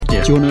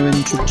Yeah. Do you want to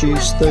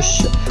introduce the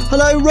show?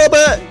 Hello,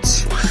 Robert!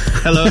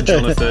 Hello,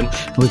 Jonathan.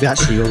 We've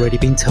actually already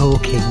been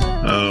talking.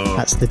 Oh,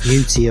 That's the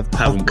beauty of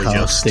haven't we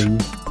just?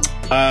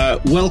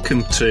 podcasting.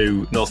 Welcome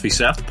to North v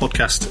South,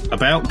 podcast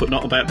about, but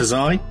not about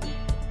design.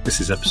 This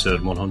is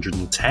episode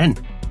 110,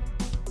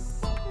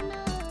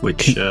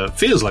 which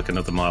feels like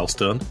another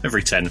milestone.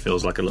 Every 10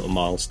 feels like a little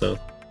milestone.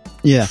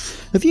 Yeah.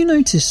 Have you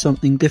noticed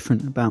something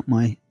different about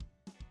my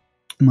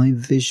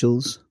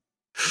visuals?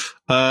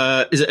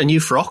 Is it a new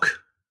frock?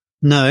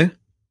 No.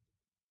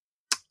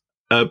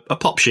 A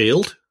pop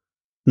shield?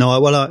 No,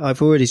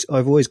 I've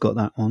always got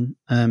that on.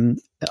 What are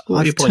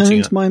you I've pointing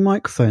turned at? my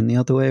microphone the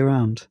other way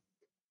around.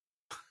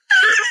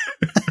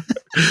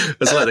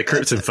 It's like the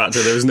Krypton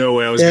factor. There was no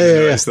way I was going to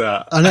notice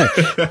that. I know.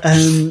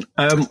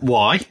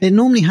 Why? It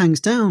normally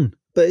hangs down,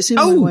 but it's in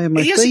the way of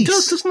my yes, face. it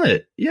does, doesn't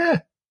it? Yeah.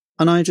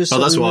 And I just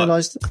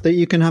realised that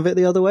you can have it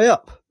the other way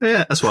up.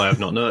 Yeah, that's why I've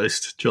not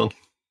noticed, John.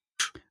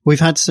 We've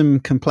had some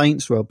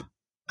complaints, Rob.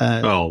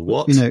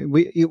 What? You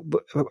know,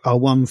 our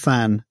one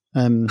fan,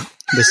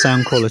 the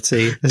sound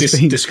quality has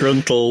been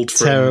disgruntled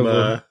terrible.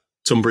 From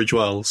Tunbridge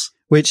Wells.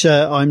 Which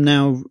I'm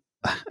now,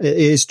 it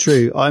is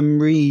true, I'm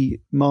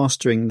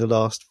remastering the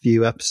last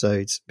few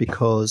episodes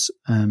because...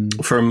 from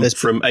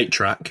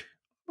 8-track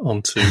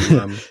onto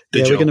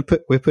digital. Yeah,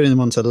 we're putting them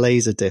onto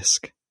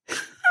Laserdisc.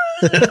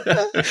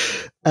 There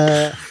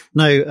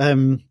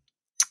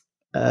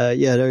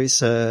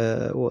is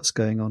what's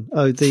going on.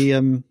 Oh,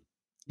 the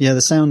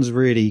sound's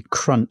really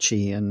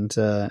crunchy and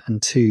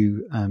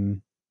too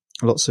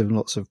lots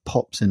of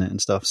pops in it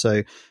and stuff.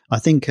 So I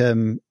think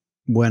when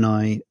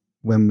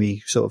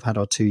we sort of had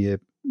our 2-year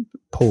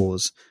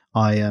pause,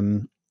 I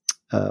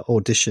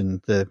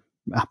auditioned. The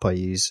app I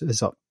use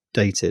is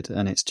updated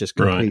and it's just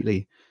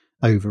completely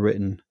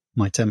overwritten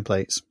my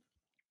templates.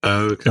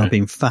 Okay. So I've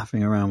been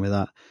faffing around with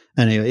that.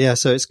 Anyway, yeah,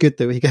 so it's good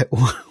that we get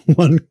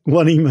one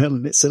email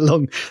and it's a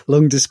long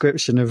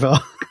description of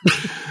our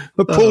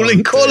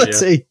appalling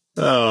quality.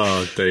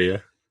 Oh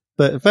dear.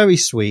 But very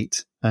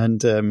sweet. And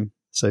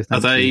so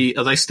thank you.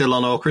 Are they still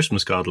on our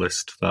Christmas card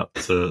list, that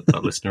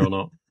listener or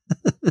not?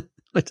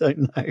 I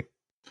don't know.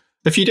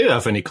 If you do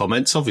have any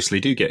comments,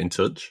 obviously do get in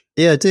touch.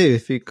 Yeah, do.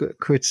 If you've got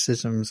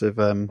criticisms of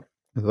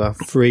our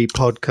free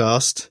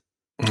podcast.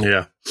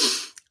 Yeah.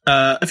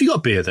 Have you got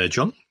a beer there,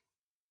 John?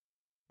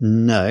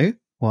 No.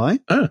 Why?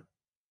 Oh.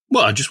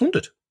 Well, I just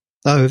wondered.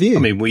 Oh, have you? I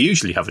mean, we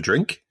usually have a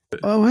drink.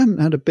 Oh, I haven't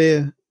had a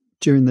beer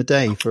during the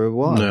day for a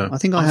while. No. I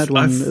think I had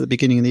one at the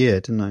beginning of the year,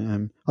 didn't I?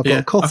 I've got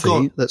a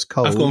coffee that's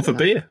cold. I've gone for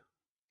beer.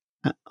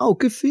 Oh,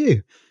 good for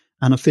you.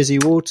 And a fizzy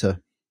water.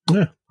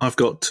 Yeah. I've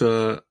got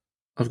a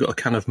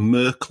can of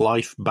Merc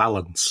Life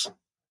Balance.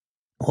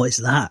 What is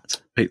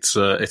that? It's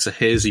a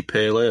hazy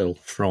pale ale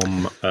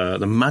from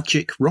the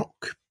Magic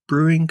Rock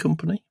Brewing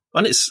Company.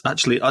 And it's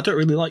actually, I don't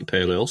really like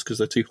pale ales because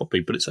they're too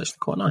hoppy, but it's actually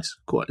quite nice,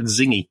 quite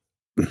zingy.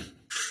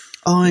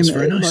 It's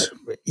very nice.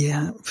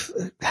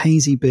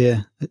 Hazy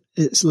beer.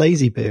 It's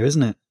lazy beer,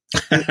 isn't it?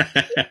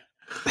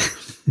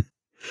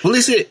 Well,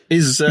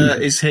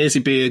 is hazy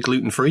beer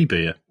gluten-free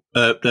beer?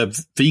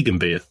 Vegan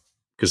beer?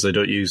 Because they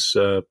don't use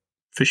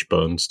fish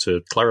bones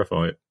to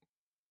clarify it.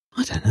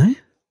 I don't know.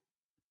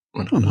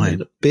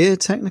 I'm a beer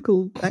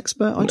technical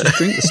expert. I just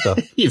drink the stuff.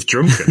 You've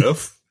drunk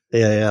enough.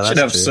 Yeah, should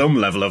have some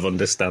level of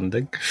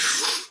understanding.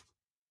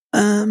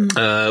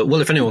 Well,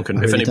 if anyone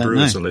can, if any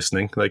brewers are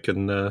listening, they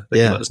can let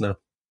us know.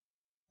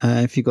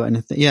 If you got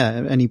anything,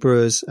 any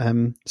brewers,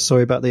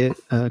 sorry about the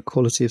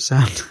quality of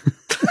sound.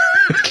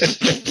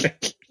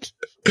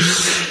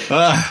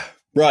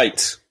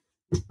 Right.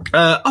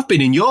 I've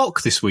been in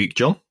York this week,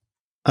 John.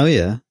 Oh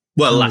yeah.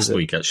 Well, last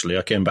week actually.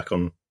 I came back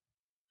on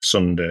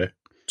Sunday.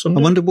 I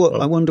wonder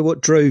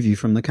what drove you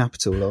from the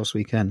capital last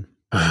weekend.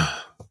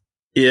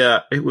 Yeah,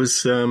 it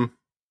was. It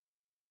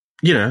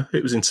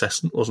was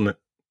incessant, wasn't it?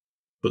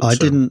 But, I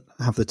didn't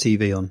have the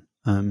TV on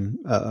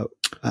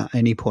at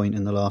any point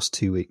in the last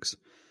 2 weeks.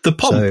 The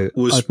pomp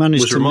was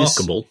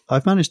remarkable.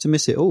 I've managed to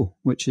miss it all,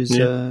 which is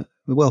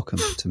welcome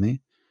to me.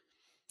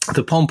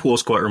 The pomp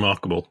was quite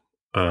remarkable.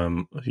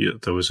 There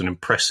was an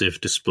impressive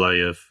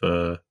display of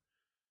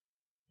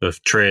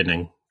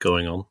training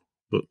going on,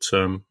 but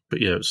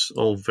yeah, it's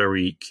all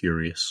very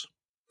curious.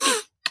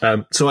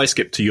 So I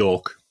skipped to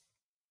York.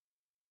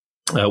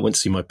 Went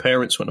to see my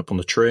parents, went up on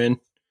the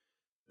train,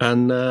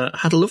 and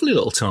had a lovely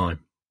little time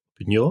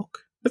in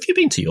York. Have you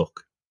been to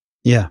York?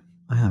 Yeah,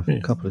 I have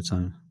a couple of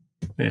times.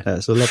 Yeah,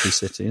 it's a lovely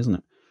city, isn't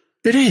it?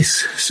 It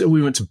is. So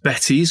we went to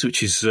Betty's,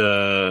 which is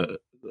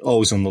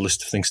always on the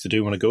list of things to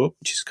do when I go up,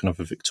 which is kind of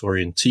a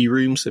Victorian tea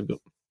room. So they've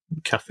got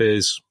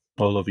cafes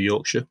all over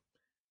Yorkshire.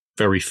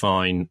 Very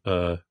fine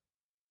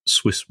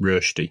Swiss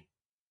roasty.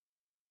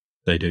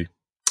 They do.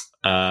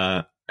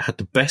 Had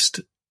the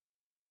best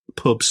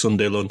pub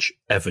Sunday lunch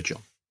ever,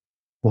 John.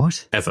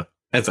 What? Ever,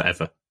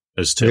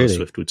 as Taylor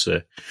Swift would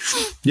say.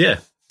 Yeah.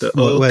 The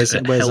Oak where's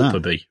at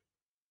Helperby.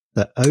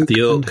 That?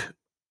 The Oak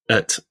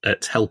at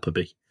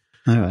Helperby,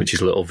 right. Which is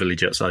a little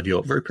village outside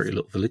York. Very pretty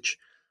little village.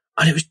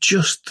 And it was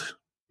just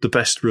the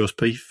best roast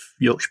beef,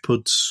 Yorkshire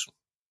puds,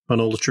 and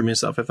all the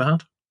trimmings that I've ever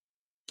had.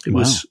 It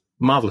was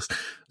marvellous.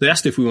 They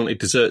asked if we wanted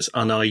desserts,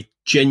 and I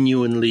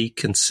genuinely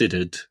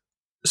considered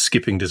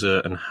skipping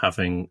dessert and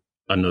having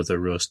another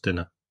roast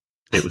dinner.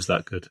 It was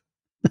that good.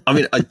 I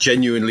mean, I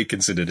genuinely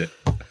considered it.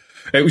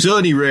 It was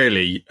only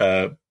really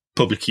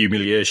public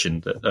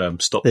humiliation that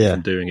stopped me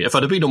from doing it. If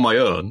I'd have been on my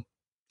own,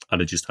 I'd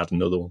have just had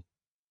another one.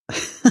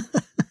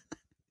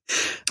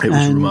 It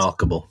was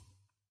remarkable.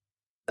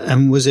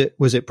 And was it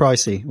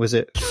pricey? Was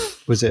it?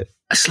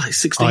 It's like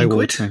 16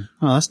 quid.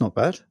 Oh, that's not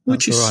bad.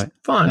 Which is all right.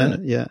 Fine.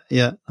 Isn't it?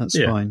 Yeah, that's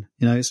fine.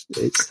 You know, it's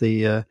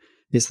the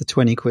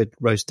 20 quid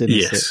roast dinner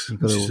that you've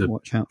got to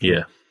watch out for.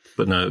 Yeah,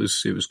 but no, it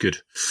was good.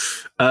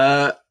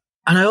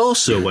 And I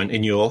also went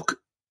in York.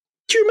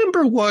 Do you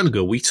remember a while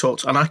ago we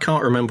talked, and I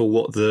can't remember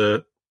what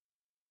the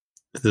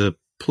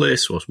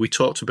place was. We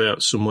talked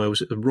about somewhere,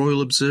 was it the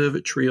Royal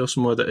Observatory or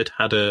somewhere that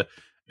had an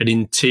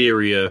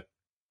interior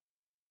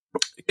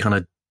kind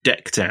of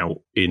decked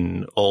out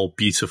in all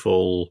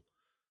beautiful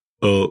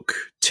oak,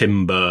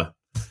 timber,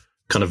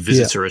 kind of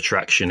visitor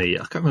attraction-y.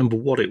 I can't remember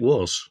what it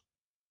was.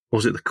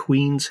 Was it the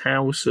Queen's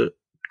House at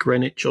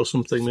Greenwich or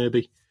something,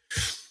 maybe?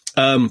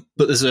 But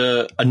there's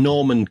a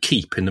Norman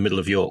keep in the middle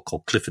of York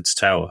called Clifford's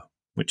Tower,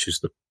 which is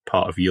the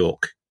part of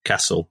York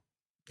Castle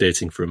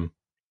dating from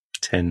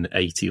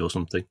 1080 or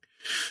something.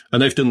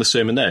 And they've done the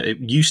same in there. It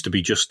used to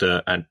be just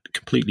a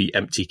completely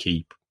empty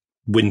keep,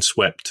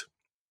 windswept,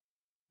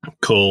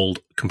 cold,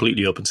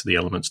 completely open to the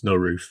elements, no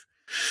roof.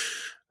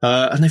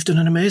 And they've done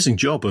an amazing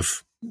job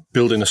of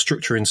building a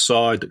structure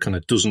inside that kind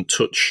of doesn't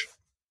touch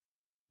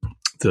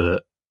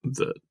the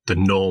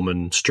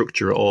Norman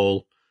structure at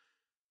all,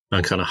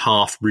 and kind of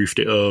half roofed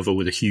it over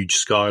with a huge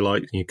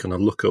skylight. And you kind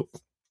of look up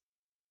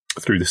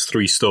through this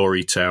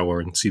 3-story tower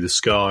and see the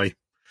sky.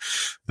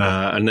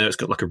 And now it's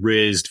got like a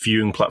raised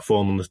viewing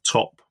platform on the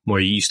top where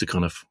you used to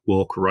kind of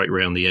walk right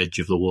around the edge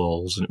of the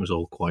walls, and it was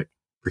all quite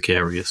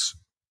precarious.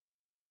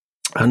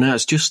 And now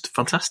it's just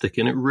fantastic,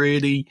 and it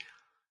really,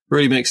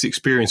 really makes the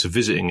experience of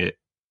visiting it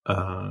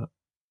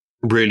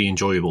really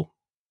enjoyable.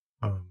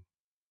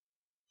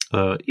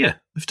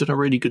 They've done a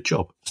really good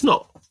job. It's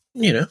not,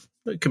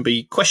 it can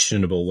be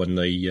questionable when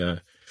they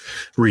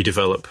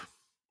redevelop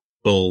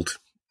old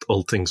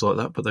things like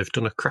that, but they've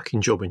done a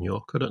cracking job in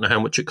York. I don't know how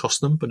much it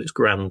cost them, but it's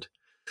grand.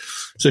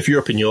 So if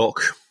you're up in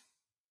York,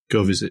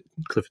 go visit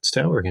Clifford's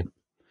Tower again.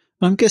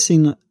 I'm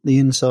guessing that the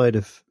inside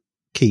of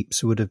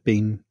keeps would have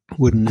been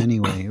wooden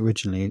anyway,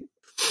 originally.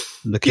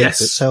 The keep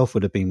itself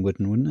would have been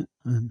wooden, wouldn't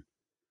it?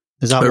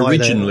 Is that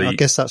originally? I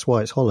guess that's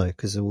why it's hollow,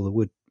 because all the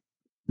wood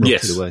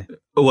rotted away.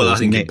 Well, I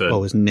think it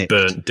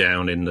burnt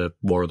down in the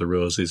War of the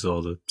Roses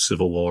or the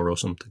Civil War or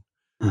something.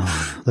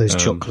 Oh, those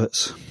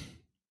chocolates.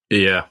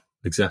 Yeah,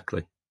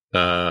 exactly.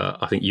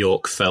 I think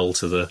York fell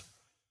to the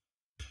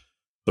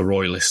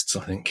Royalists,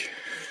 I think.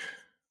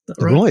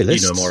 The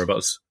Royalists? You know more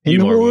about in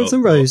the War of the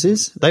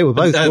Roses? They were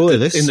both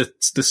Royalists. In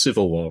the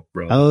Civil War,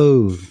 right?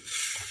 Oh.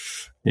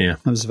 Yeah.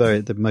 That was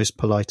the most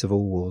polite of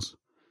all wars.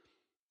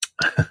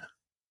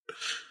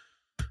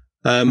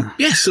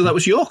 So that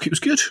was York. It was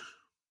good.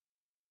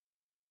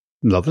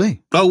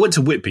 Lovely. I went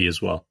to Whitby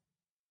as well,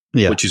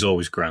 which is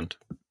always grand.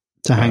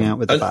 To hang out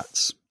with the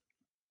bats.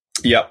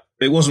 Yeah.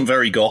 It wasn't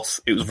very goth.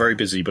 It was very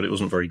busy, but it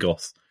wasn't very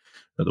goth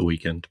at the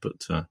weekend,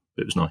 but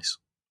it was nice.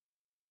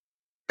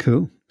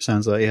 Cool.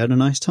 Sounds like you had a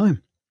nice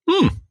time.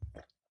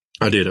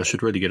 I did. I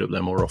should really get up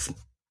there more often.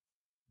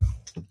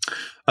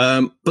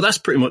 But that's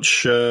pretty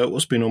much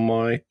what's been on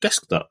my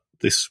desk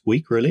this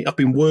week, really. I've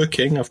been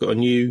working. I've got a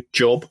new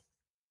job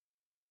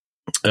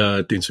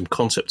doing some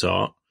concept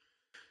art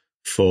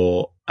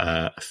for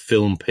a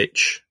film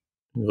pitch.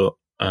 I got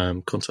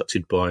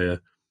contacted by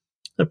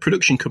a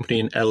production company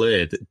in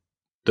LA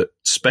that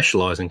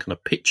specialise in kind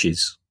of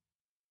pitches,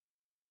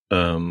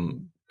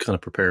 kind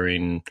of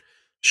preparing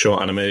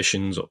short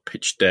animations or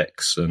pitch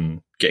decks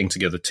and getting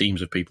together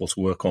teams of people to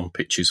work on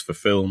pitches for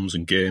films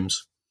and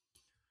games.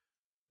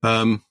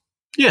 So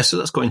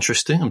that's quite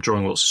interesting. I'm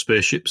drawing lots of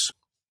spaceships,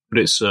 but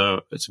it's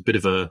a bit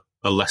of a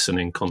lesson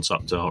in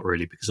concept art,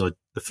 really, because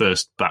the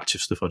first batch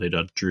of stuff I did,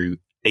 I drew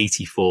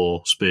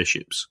 84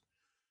 spaceships,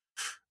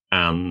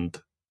 and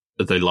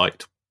they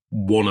liked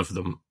one of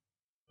them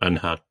and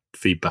had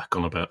feedback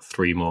on about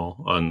 3 more,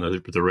 and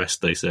the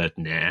rest they said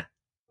nah.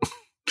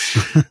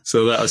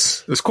 So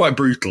that's quite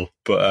brutal,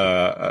 but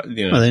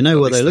well, they know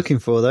what they're looking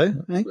for, though.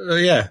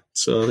 Eh?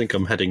 So I think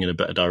I'm heading in a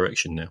better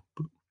direction now.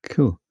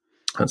 Cool,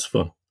 that's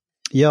fun.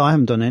 Yeah, I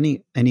haven't done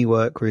any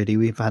work really.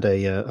 We've had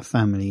a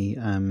family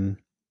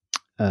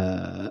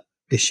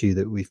issue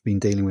that we've been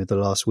dealing with the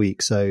last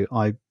week, so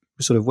I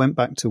sort of went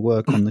back to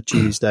work on the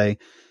Tuesday,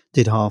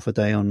 did half a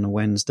day on the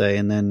Wednesday,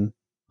 and then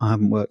I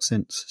haven't worked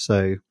since.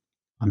 So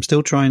I'm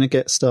still trying to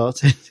get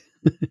started.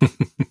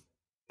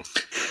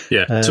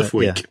 Tough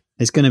week. Yeah.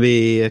 It's going to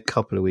be a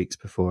couple of weeks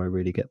before I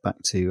really get back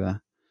to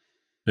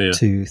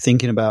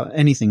thinking about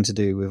anything to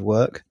do with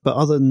work. But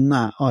other than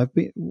that,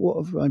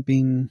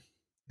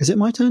 is it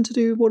my turn to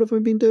do? What have I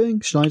been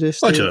doing? Should I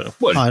just? I don't know.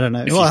 Well, I don't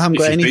know. Well, I haven't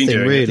got anything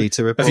really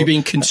to report. Have you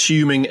been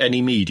consuming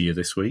any media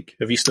this week?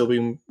 Have you still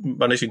been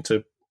managing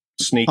to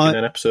sneak in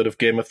an episode of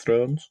Game of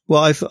Thrones?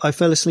 Well, I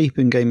fell asleep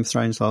in Game of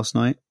Thrones last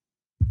night.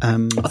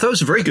 I thought it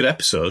was a very good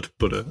episode,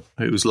 but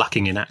it was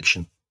lacking in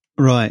action.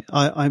 Right.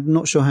 I'm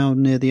not sure how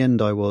near the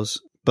end I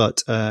was,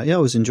 but I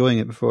was enjoying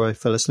it before I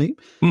fell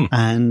asleep.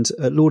 And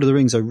Lord of the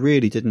Rings, I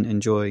really didn't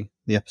enjoy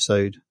the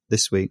episode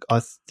this week.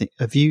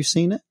 Have you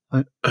seen it?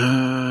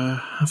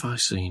 Have I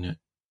seen it?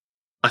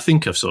 I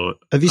think I've saw it.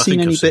 Have you seen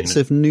any bits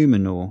of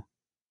Numenor?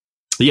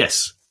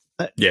 Yes.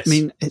 Yes. I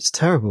mean, it's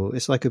terrible.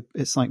 It's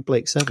like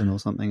Blake Seven or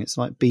something. It's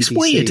like BBC. It's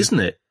weird, isn't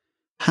it?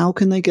 How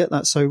can they get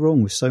that so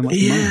wrong with so much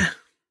money?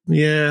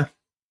 Yeah.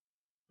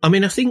 I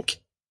mean, I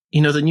think, the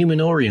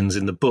Numenorians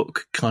in the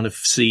book kind of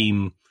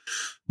seem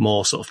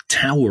more sort of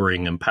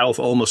towering and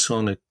powerful, almost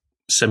kind of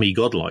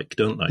semi-godlike,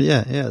 don't they?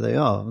 Yeah, they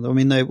are. I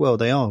mean, they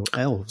are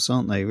elves,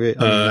 aren't they? I mean,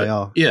 they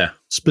are. Yeah.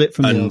 Split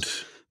from the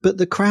elves. But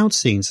the crowd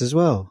scenes as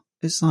well.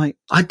 It's like...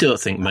 I don't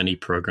think many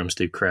programmes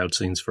do crowd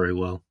scenes very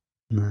well.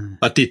 No.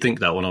 I did think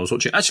that when I was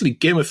watching. Actually,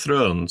 Game of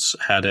Thrones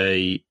had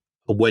a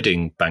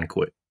wedding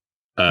banquet.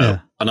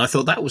 And I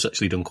thought that was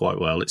actually done quite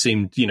well. It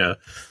seemed,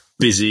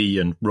 busy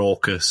and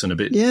raucous and a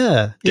bit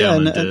and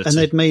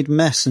they'd made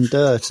mess and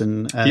dirt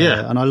and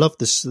I loved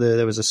this.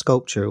 There was a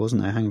sculpture,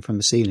 wasn't there, hanging from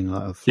the ceiling,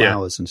 like of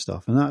flowers and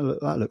stuff, and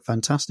that looked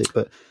fantastic.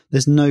 But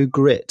there's no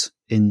grit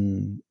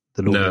in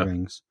the Lord of the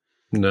Rings.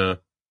 No,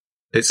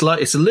 it's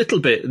a little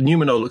bit.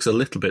 Numenor looks a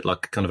little bit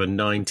like kind of a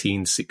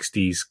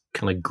 1960s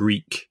kind of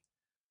Greek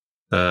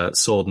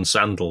sword and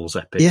sandals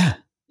epic.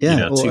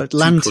 Or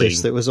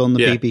Atlantis that was on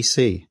the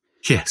BBC.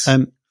 Yes.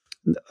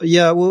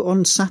 Well,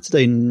 on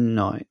Saturday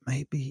night,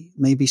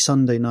 maybe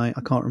Sunday night,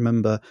 I can't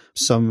remember.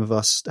 Some of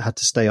us had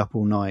to stay up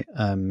all night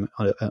on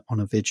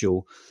a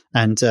vigil,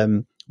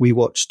 and we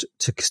watched,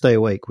 to stay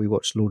awake, we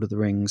watched Lord of the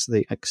Rings,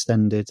 the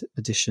extended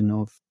edition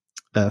of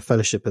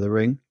Fellowship of the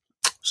Ring,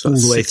 so all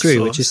the way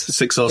through, which is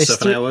 6 or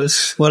 7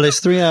 hours. Well,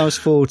 it's 3 hours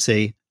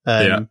 40,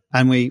 and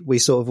we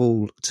sort of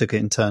all took it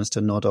in turns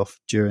to nod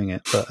off during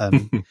it. But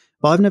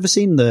but I've never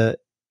seen the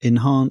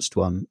enhanced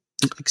one.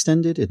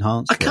 Extended,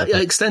 enhanced.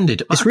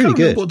 Extended. It's really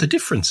good. What the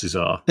differences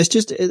are? It's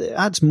just it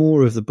adds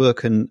more of the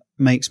book and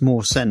makes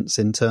more sense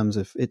in terms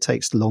of it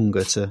takes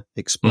longer to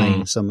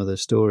explain some of the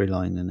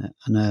storyline in it.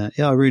 And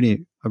I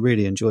really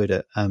enjoyed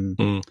it.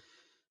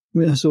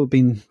 It's sort of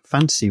been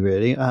fantasy,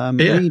 really.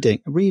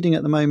 Reading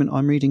at the moment.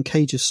 I'm reading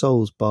Cage of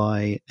Souls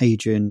by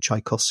Adrian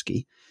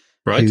Tchaikovsky,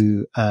 right?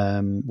 Who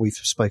we've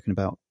spoken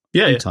about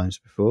times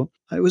before.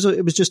 It was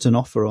just an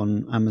offer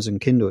on Amazon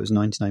Kindle. It was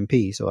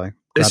 99p, so I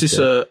grabbed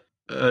it.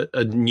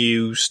 A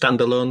new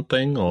standalone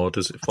thing, or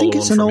does it follow on from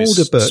his I think it's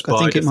an older book. I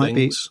think it might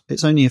things? be.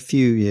 It's only a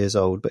few years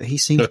old, but he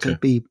seems to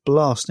be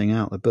blasting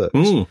out the books.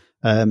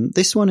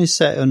 This one is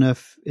set on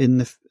in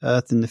the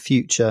Earth in the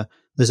future.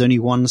 There's only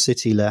one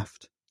city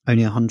left.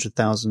 Only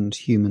 100,000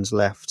 humans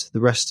left. The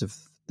rest of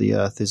the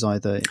Earth is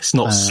either it's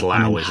not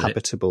Slough,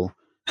 uninhabitable.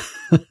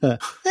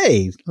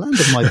 Hey, land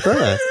of my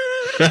birth.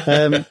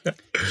 Not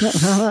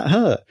how that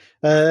hurt.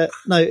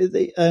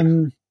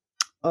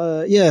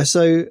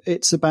 So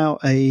it's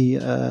about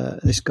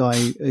this guy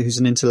who's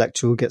an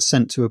intellectual gets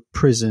sent to a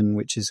prison,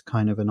 which is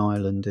kind of an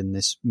island in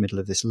this middle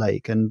of this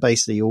lake, and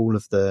basically all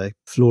of the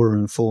flora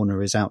and fauna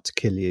is out to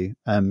kill you.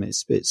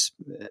 It's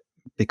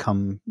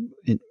become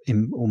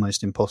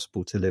almost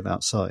impossible to live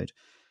outside.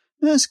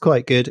 That's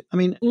quite good. I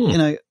mean,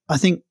 I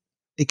think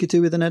it could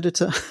do with an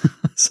editor.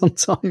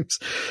 Sometimes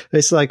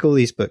it's like all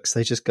these books;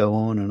 they just go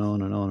on and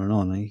on and on and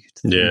on.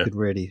 And you could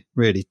really,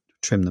 really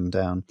trim them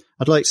down.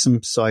 I'd like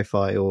some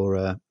sci-fi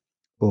or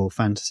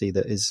fantasy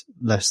that is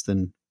less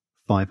than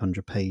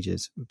 500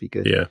 pages would be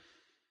good. Yeah.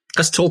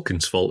 That's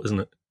Tolkien's fault, isn't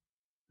it?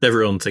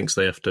 Everyone thinks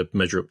they have to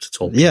measure up to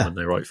Tolkien when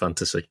they write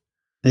fantasy.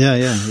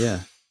 Yeah.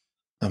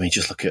 I mean,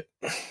 just look at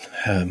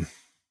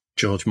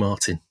George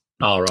Martin.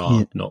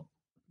 R.R.,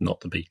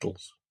 not the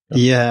Beatles.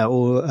 Yeah,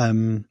 or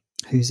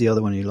who's the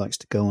other one who likes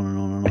to go on and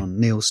on and on?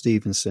 Neil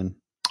Stevenson.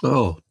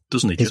 Oh,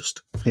 doesn't he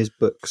his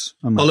books?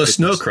 Although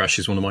Snow Crash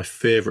is one of my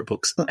favourite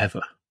books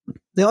ever.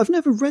 Yeah, I've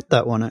never read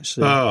that one,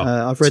 actually.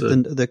 I've read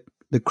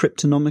the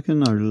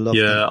Cryptonomicon. I love it.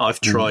 Yeah, I've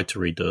tried to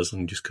read those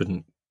and just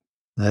couldn't.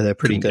 They're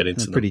pretty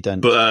dense.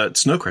 But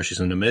Snow Crash is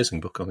an amazing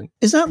book, I think.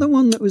 Is that the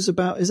one that was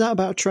about? Is that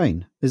about a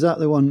train? Is that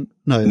the one?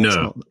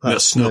 No,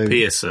 that's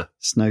Snowpiercer.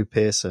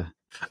 Snowpiercer.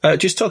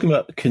 Just talking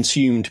about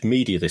consumed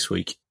media this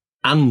week.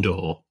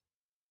 Andor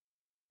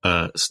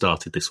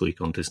started this week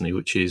on Disney,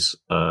 which is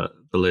the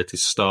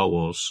latest Star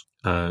Wars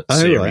series.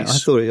 Oh, right.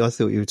 I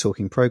thought you were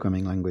talking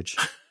programming language.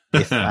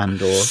 If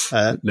Andor.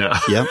 No.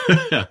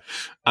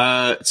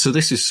 Yeah. So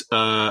this is,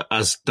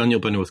 as Daniel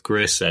Benioff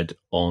Gray said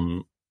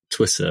on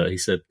Twitter, he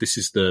said, this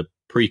is the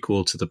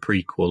prequel to the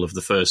prequel of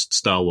the first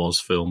Star Wars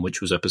film, which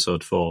was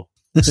Episode 4.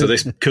 So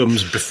this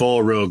comes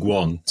before Rogue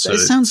One. So it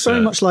sounds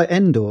very much like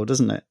Endor,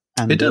 doesn't it?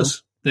 Andor. It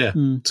does, yeah.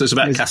 So it's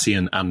about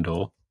Cassian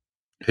Andor,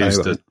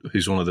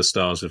 who's one of the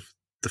stars of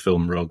the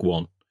film Rogue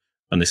One.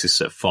 And this is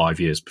set 5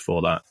 years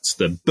before that. It's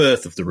the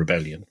birth of the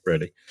rebellion,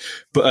 really.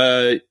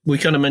 But we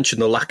kind of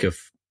mentioned the lack of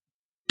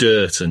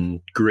dirt and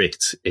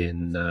grit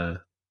in Lord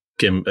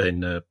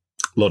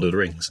of the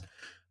Rings.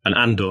 And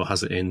Andor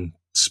has it in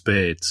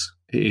spades.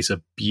 It is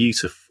a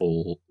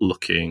beautiful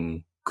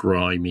looking,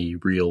 grimy,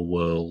 real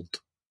world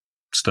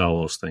Star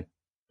Wars thing.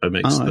 It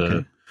makes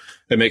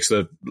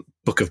the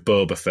Book of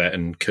Boba Fett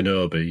and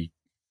Kenobi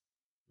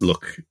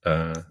look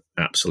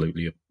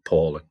absolutely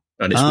appalling,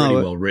 and it's really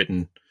well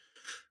written,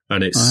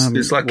 and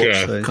it's like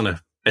a kind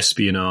of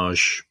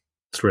espionage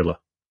thriller.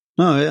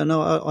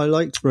 No, I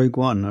liked Rogue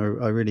One.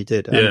 I really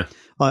did. Yeah,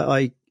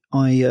 I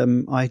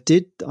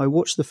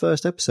watched the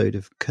first episode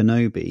of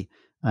Kenobi,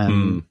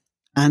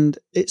 and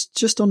it's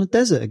just on a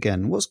desert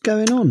again. What's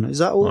going on? Is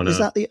that all? Is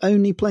that the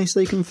only place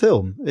they can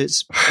film?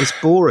 It's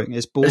boring.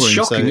 It's boring. It's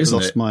shocking, so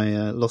isn't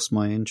it? Lost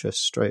my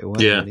interest straight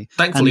away. Yeah, really.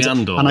 thankfully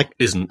Andor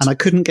isn't. And I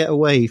couldn't get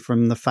away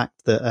from the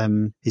fact that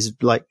his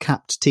like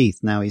capped teeth.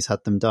 Now he's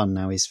had them done.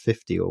 Now he's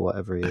 50 or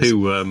whatever he is.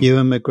 Ewan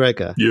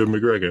McGregor.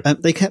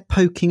 They kept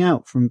poking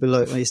out from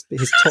below. His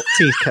top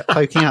teeth kept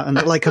poking out,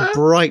 and like a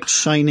bright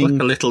shining,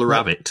 like a little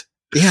rabbit.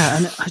 Yeah,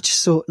 and I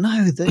just thought,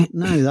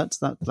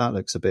 that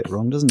looks a bit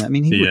wrong, doesn't it? I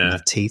mean, he wouldn't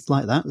have teeth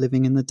like that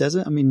living in the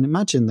desert. I mean,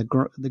 imagine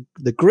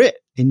the grit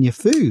in your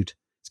food.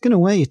 It's going to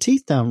wear your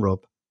teeth down,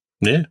 Rob.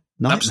 Yeah,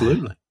 Nightmare.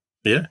 absolutely.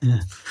 Yeah.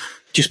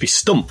 Just be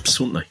stumps,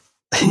 wouldn't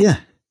they? Yeah.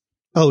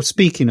 Oh,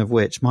 speaking of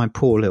which, my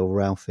poor little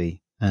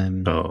Ralphie,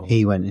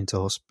 he went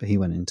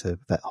into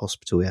vet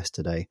hospital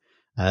yesterday.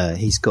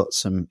 He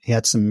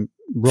had some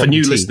rotten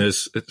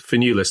teeth. For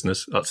new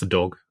listeners, that's a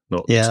dog.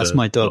 That's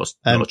my dog.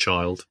 Not a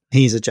child.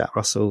 He's a Jack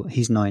Russell.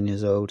 He's 9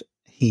 years old.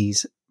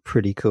 He's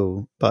pretty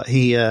cool, but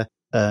he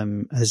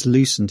has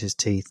loosened his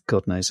teeth.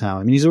 God knows how.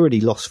 I mean, he's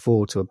already lost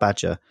 4 to a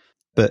badger,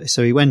 but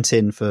so he went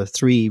in for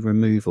 3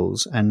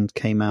 removals and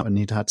came out and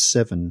he'd had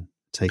 7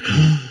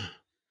 taken.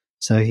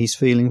 So he's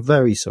feeling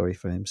very sorry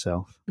for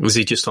himself. Was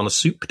he just on a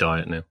soup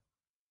diet now?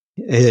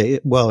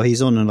 Well,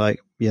 he's on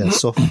a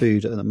soft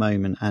food at the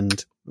moment,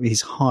 and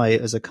he's high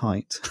as a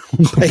kite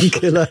on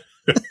painkiller.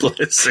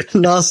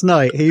 Last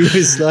night he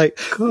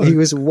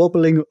was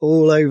wobbling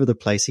all over the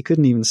place. He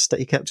couldn't even stay.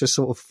 He kept just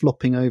sort of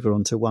flopping over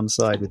onto one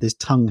side with his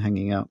tongue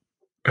hanging out.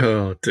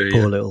 Oh dear,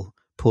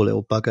 poor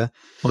little bugger.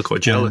 I'm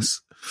quite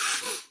jealous.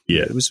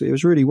 It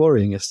was really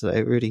worrying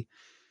yesterday. It really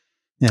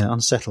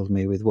unsettled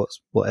me with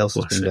what else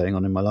has been going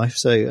on in my life.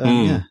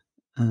 So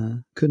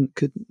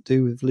couldn't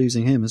do with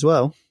losing him as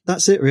well.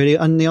 That's it really.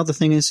 And the other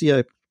thing is,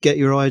 get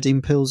your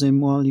iodine pills in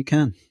while you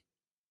can.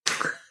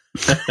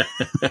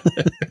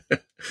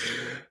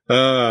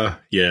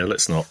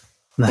 Let's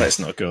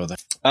not go there.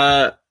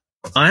 I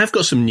have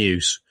got some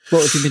news.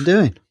 What have you been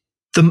doing?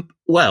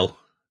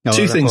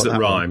 Two things that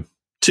rhyme.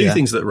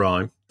 Things that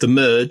rhyme. The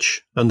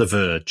Merge and The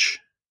Verge.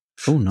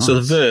 Oh, nice. So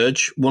The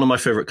Verge, one of my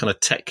favourite kind of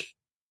tech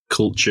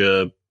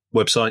culture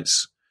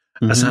websites,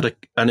 has had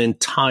an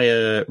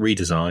entire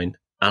redesign,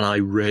 and I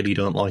really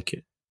don't like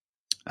it.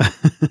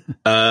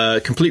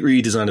 Complete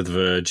redesign of The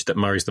Verge that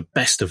marries the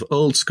best of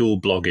old school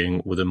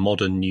blogging with a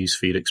modern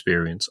newsfeed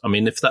experience. I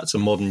mean, if that's a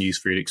modern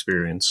newsfeed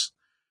experience,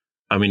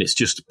 I mean, it's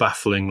just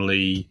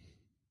bafflingly,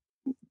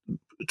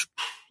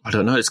 I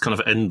don't know, it's kind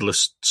of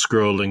endless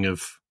scrolling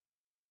of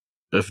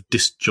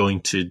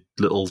disjointed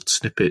little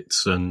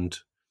snippets, and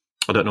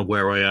I don't know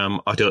where I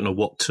am. I don't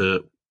know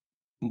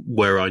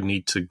where I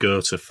need to go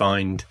to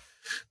find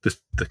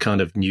the kind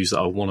of news that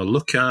I want to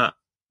look at.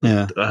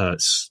 Yeah.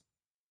 It's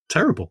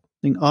terrible.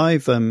 I think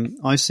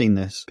I've seen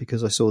this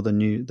because I saw their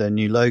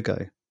new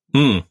logo,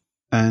 and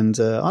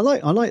I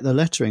like the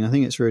lettering. I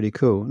think it's really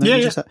cool.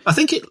 I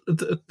think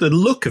the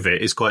look of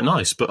it is quite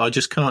nice, but I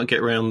just can't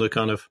get around the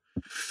kind of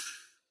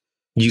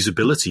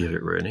usability of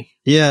it. Really,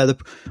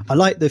 I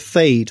like the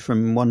fade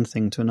from one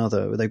thing to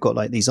another. Where they've got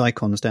like these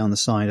icons down the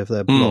side of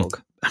their blog.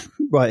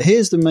 Right,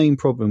 here's the main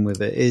problem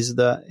with it is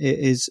that it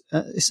is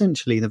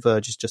essentially The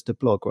Verge is just a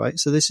blog, right?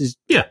 So this is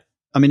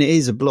I mean, it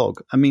is a blog.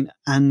 I mean,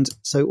 and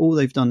so all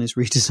they've done is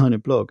redesign a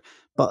blog,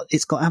 but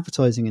it's got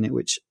advertising in it,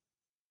 which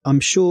I'm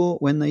sure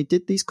when they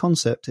did these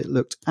concepts, it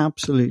looked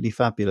absolutely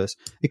fabulous.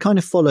 It kind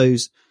of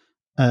follows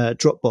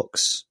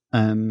Dropbox,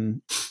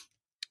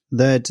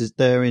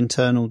 their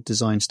internal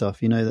design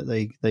stuff. You know that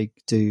they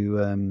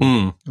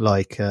do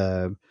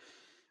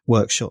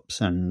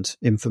workshops and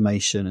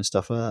information and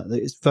stuff like that.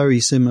 It's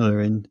very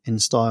similar in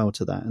style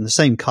to that, and the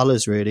same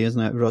colours, really, isn't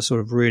it?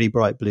 Sort of really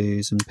bright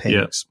blues and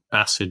pinks,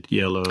 acid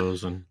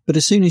yellows, But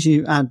as soon as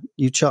you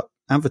chuck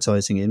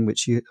advertising in,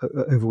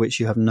 over which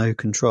you have no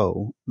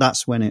control,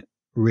 that's when it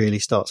really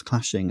starts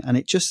clashing, and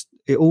it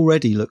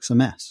already looks a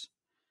mess.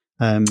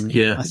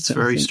 It's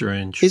very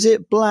strange. Is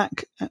it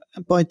black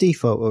by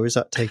default, or is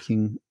that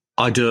taking?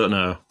 I don't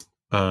know.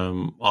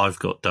 I've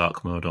got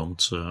dark mode on,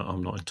 so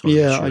I'm not entirely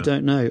sure. I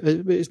don't know.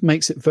 It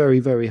makes it very,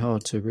 very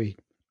hard to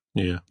read.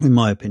 Yeah. In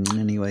my opinion,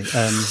 anyway.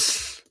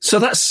 So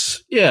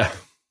that's a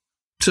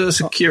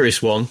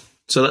curious one.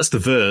 So that's The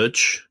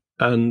Verge,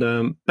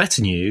 and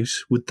better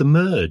news with The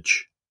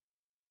Merge.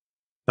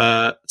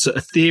 So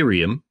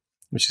Ethereum,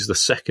 which is the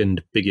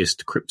second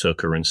biggest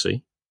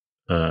cryptocurrency,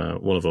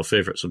 one of our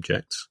favourite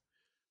subjects,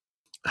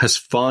 has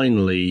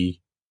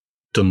finally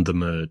done the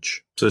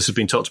merge. So this has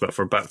been talked about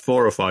for about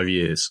 4 or 5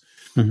 years.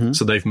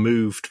 So they've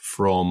moved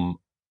from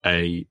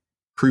a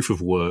proof of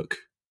work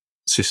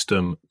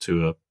system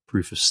to a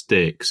proof of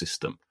stake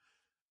system,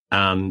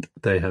 and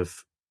they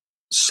have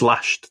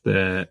slashed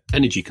their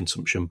energy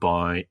consumption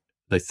by,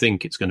 they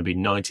think it's going to be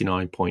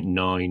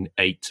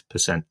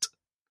 99.98%,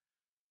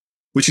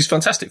 which is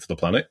fantastic for the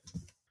planet.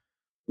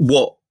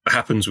 What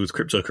happens with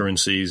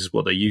cryptocurrencies,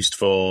 what they're used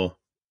for,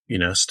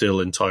 still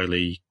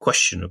entirely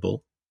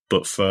questionable.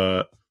 But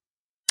for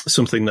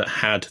something that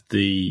had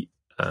the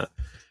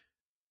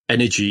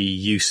energy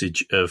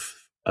usage of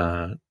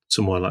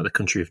somewhere like the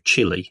country of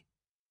Chile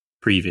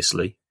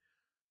previously,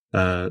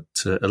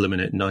 to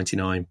eliminate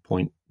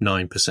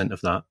 99.9%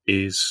 of that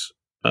is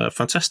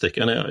fantastic,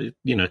 and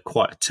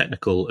quite a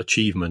technical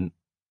achievement,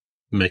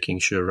 making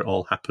sure it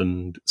all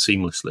happened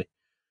seamlessly.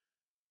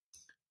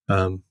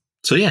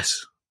 So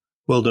yes,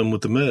 well done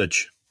with the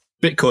merge.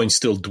 Bitcoin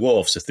still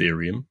dwarfs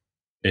Ethereum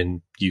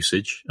in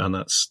usage, and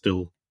that's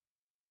still,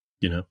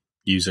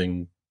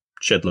 using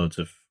shed loads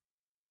of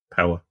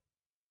power.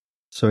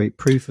 Sorry,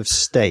 proof of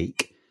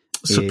stake.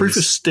 So proof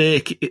of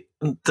stake,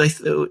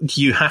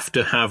 you have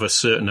to have a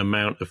certain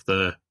amount of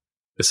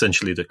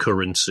essentially the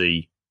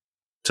currency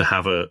to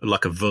have a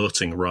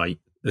voting right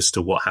as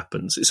to what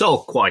happens. It's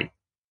all quite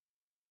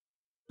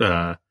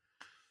tech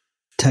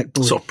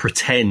sort of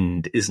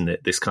pretend, isn't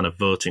it? This kind of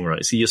voting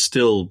right. So you're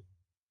still,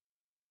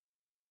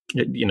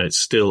 it's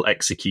still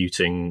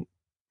executing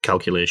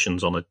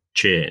calculations on a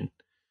chain,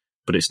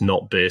 but it's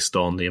not based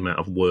on the amount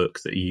of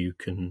work that you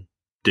can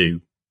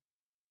do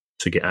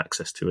to get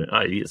access to it.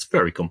 It's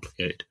very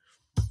complicated.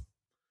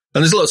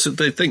 And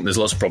they think there's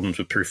lots of problems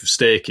with proof of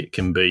stake. It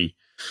can be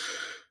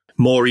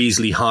more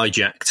easily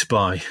hijacked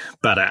by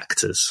bad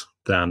actors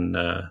than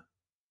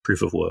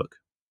proof of work.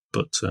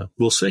 But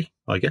we'll see,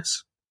 I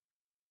guess.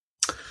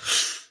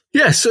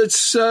 Yeah, so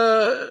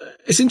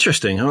it's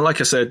interesting. I mean,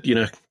 like I said,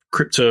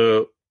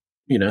 crypto,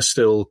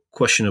 still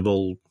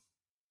questionable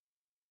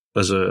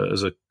as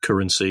a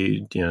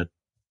currency.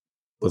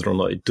 Whether or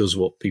not it does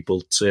what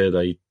people say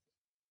they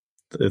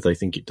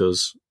think it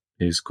does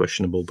is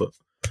questionable, but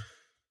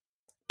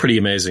pretty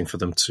amazing for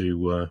them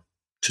to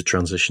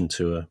transition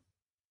to a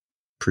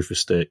proof of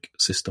stake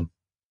system.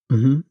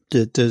 Mm-hmm.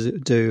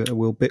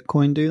 Will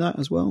Bitcoin do that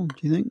as well, do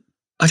you think?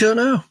 I don't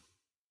know.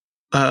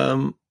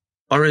 I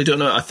really don't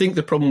know. I think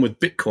the problem with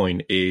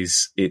Bitcoin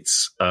is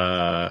it's, they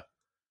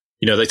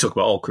talk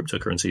about all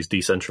cryptocurrencies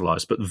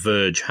decentralized, but The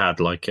Verge had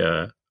like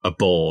a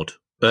board.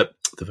 The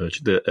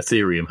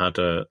Ethereum had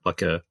a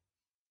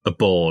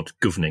board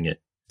governing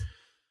it.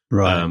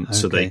 Right. Okay.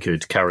 So they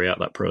could carry out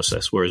that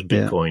process, whereas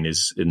Bitcoin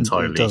is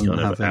entirely kind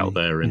of out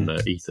there in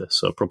the ether,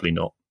 so probably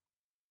not.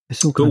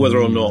 It's all but whether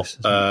or not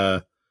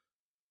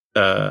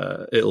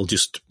it'll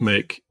just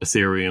make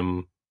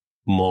Ethereum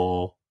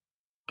more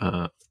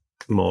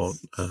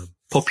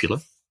popular.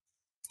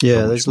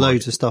 Yeah, there's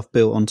loads of stuff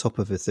built on top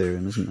of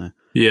Ethereum, isn't there?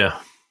 Yeah.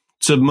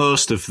 So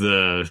most of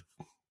the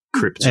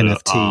crypto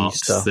NFT art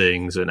stuff,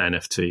 things and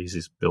NFTs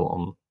is built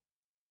on.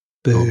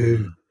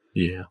 Boo.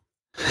 Yeah.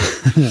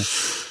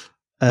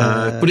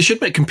 But it should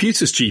make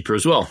computers cheaper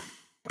as well,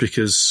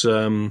 because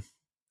the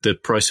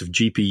price of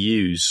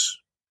GPUs,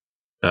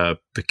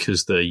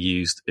 because they're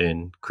used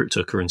in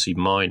cryptocurrency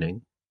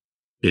mining,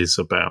 is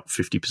about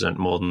 50%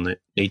 more than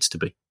it needs to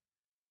be.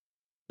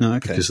 Oh,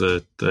 okay. Because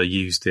they're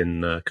used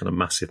in kind of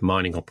massive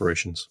mining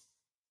operations.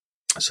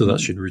 So that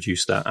should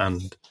reduce that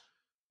and,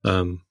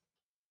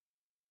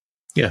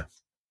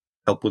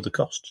 help with the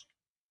costs.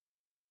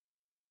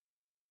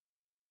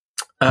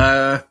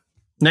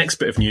 Next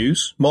bit of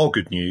news, more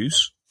good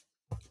news.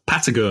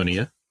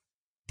 Patagonia,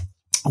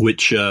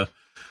 which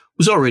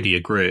was already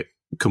a great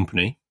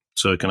company,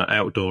 so kind of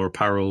outdoor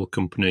apparel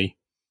company,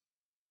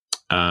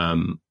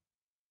 kind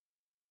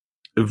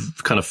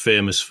of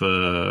famous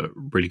for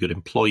really good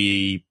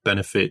employee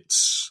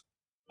benefits,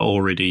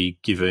 already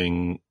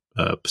giving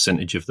a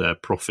percentage of their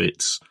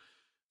profits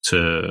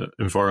to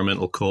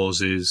environmental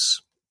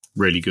causes,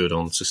 really good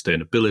on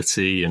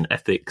sustainability and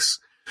ethics.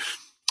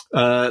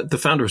 The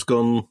founder has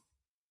gone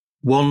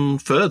one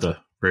further,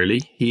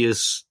 really. He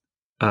has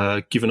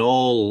given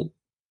all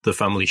the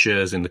family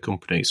shares in the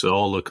company, so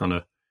all the kind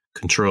of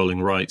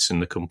controlling rights in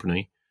the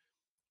company,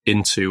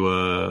 into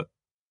a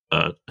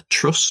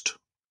trust,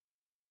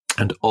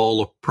 and all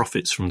the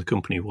profits from the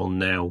company will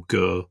now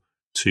go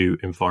to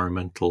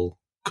environmental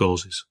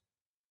causes,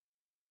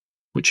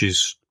 which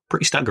is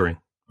pretty staggering.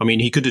 I mean,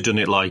 he could have done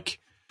it like,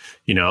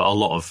 a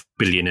lot of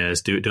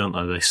billionaires do it, don't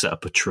they? They set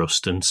up a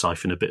trust and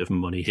siphon a bit of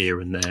money here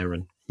and there,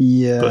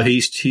 but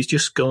he's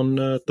just gone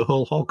the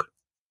whole hog.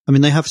 I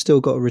mean, they have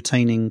still got a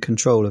retaining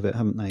control of it,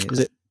 haven't they? Is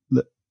it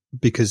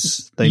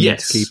because they need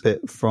to keep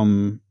it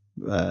from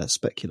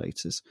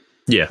speculators?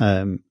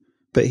 Yeah.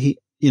 But he's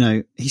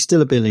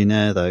still a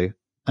billionaire, though,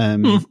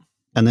 and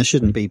there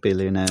shouldn't be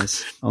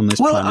billionaires on this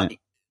planet.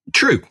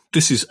 True.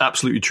 This is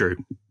absolutely true.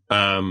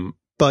 But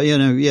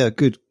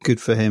good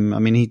for him. I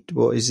mean,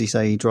 what does he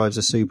say? He drives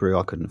a Subaru.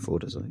 I couldn't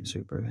afford a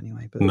Subaru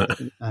anyway. But no.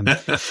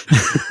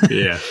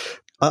 Yeah.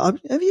 Do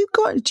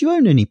you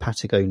own any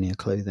Patagonia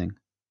clothing?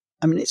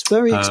 I mean, it's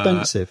very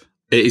expensive.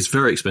 It is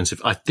very expensive.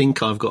 I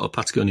think I've got a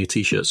Patagonia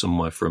T-shirt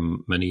somewhere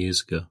from many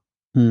years ago.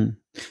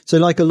 So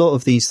like a lot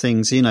of these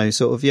things, you know,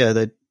 sort of, yeah,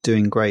 they're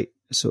doing great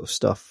sort of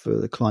stuff for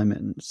the climate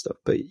and stuff,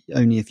 but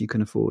only if you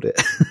can afford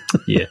it.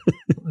 Yeah.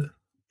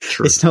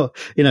 True. It's not,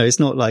 you know, it's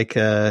not like,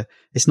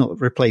 it's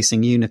not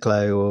replacing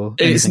Uniqlo or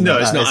it's anything like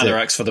that, it's not is it?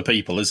 Anorex for the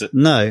people, is it?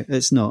 No,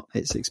 it's not.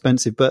 It's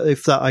expensive. But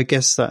if that, I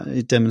guess that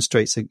it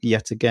demonstrates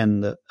yet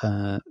again that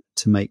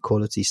to make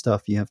quality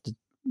stuff, you have to,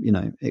 you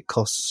know, it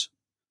costs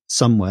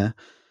somewhere.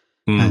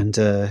 And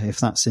if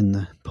that's in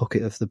the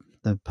pocket of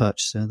the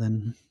purchaser,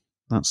 then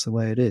that's the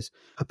way it is.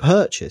 A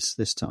purchase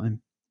this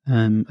time,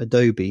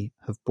 Adobe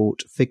have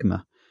bought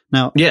Figma.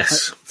 Now,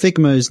 yes,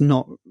 Figma is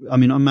not, I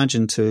mean, I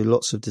imagine to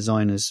lots of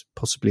designers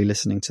possibly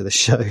listening to the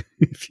show,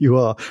 if you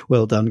are,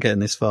 well done getting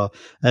this far.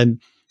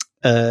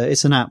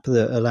 It's an app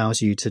that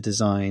allows you to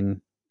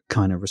design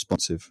kind of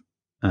responsive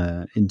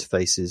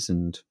interfaces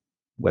and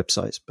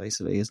websites,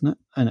 basically, isn't it?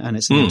 And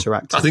it's an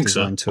interactive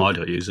design tool. I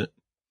don't use it.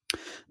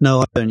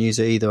 No, I don't use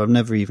it either. I've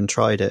never even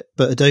tried it.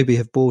 But Adobe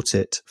have bought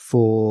it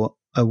for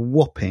a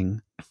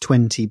whopping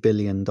 $20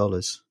 billion.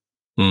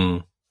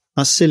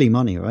 That's silly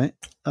money, right?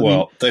 I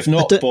mean, they've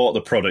not bought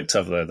the product,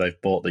 have they?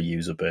 They've bought the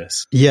user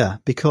base. Yeah,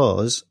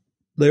 because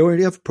they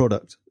already have a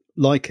product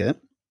like it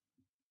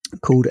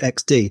called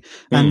XD.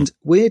 And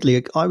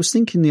weirdly, I was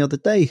thinking the other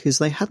day, because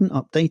they hadn't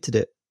updated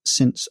it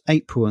since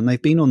April, and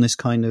they've been on this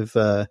kind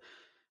of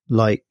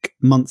like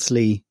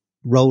monthly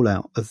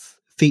rollout of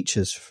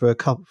features for a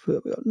couple,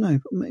 no,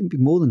 maybe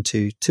more than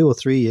 2 or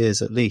 3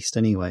 years at least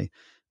anyway.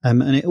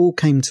 And it all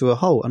came to a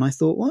halt. And I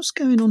thought, what's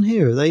going on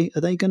here? Are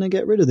they going to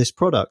get rid of this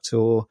product?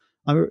 Or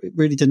I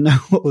really didn't know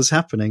what was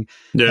happening.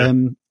 Yeah.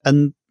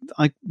 And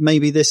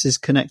maybe this is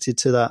connected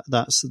to that.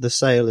 That's the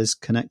sale is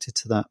connected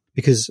to that,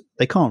 because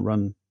they can't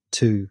run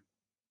two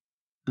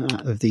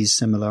of these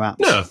similar apps.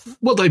 No.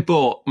 Well, they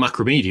bought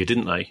Macromedia,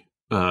 didn't they?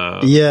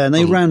 Yeah, and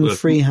they ran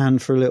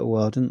freehand for a little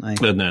while, didn't they?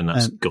 And then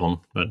that's gone.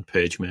 And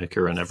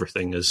PageMaker and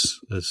everything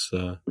was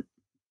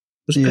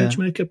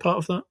PageMaker part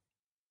of that?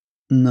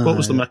 No. What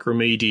was the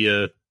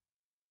Macromedia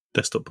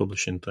desktop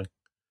publishing thing?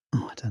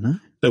 Oh, I don't know.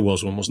 There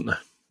was one, wasn't there?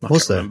 I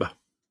can't remember.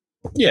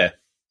 Yeah,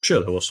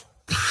 sure there was.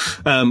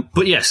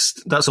 But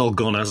yes, that's all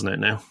gone, hasn't it,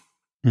 now?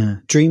 Yeah.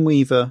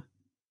 Dreamweaver,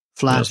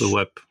 Flash. That's the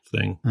web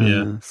thing,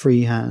 yeah.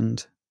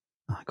 Freehand.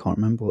 I can't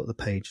remember what the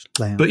page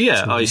layout. But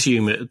yeah, I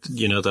assume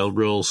they'll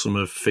roll some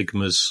of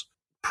Figma's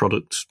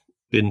product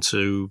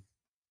into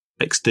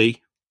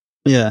XD.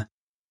 Yeah.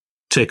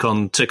 Take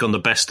on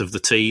the best of the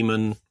team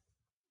and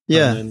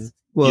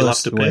well, you'll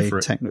that's have to the pay way for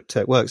it.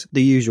 Tech works.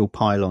 The usual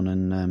pile-on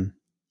and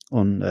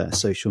on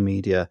social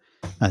media,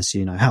 as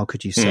you know, how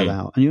could you sell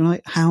out? And you're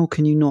like, how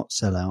can you not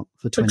sell out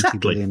for $20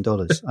 billion?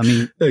 I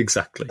mean,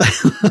 exactly.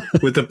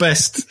 With the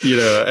best,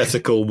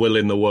 ethical will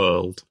in the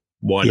world,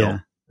 why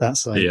not?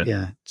 That's like,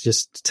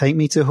 just take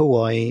me to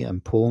Hawaii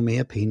and pour me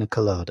a pina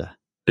colada.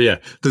 Yeah,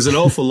 there's an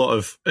awful lot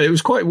of. It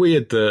was quite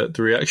weird the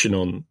reaction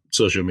on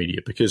social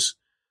media, because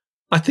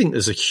I think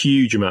there's a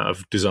huge amount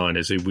of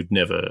designers who would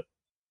never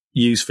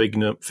use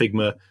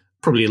Figma,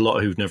 probably a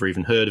lot who've never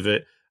even heard of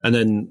it. And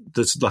then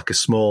there's like a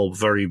small,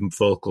 very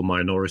vocal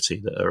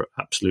minority that are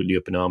absolutely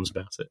up in arms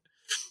about it.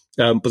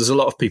 But there's a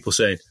lot of people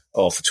saying,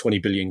 "Oh, for 20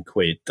 billion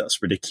quid,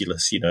 that's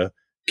ridiculous."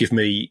 Give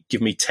me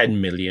 10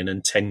 million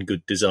and 10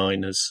 good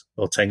designers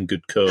or 10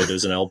 good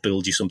coders, and I'll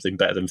build you something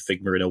better than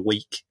Figma in a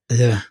week.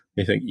 Yeah,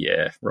 you think,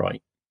 yeah,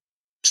 right.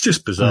 It's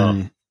just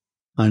bizarre.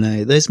 I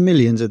know. There's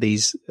millions of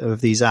these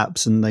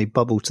apps, and they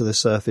bubble to the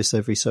surface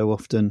every so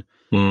often.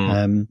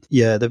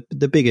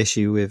 The big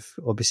issue with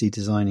obviously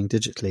designing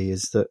digitally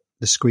is that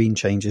the screen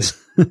changes,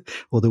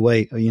 or the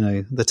way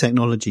the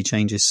technology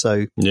changes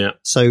so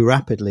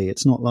rapidly.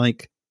 It's not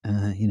like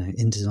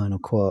InDesign or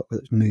Quark,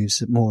 which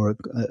moves at more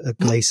a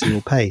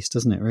glacial pace,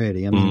 doesn't it?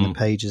 Really, I mean, the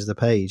page is the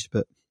page,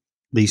 but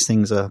these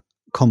things are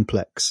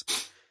complex,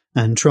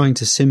 and trying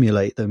to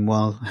simulate them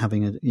while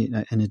having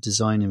in a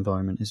design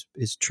environment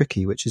is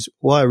tricky. Which is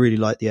why I really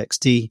like the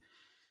XD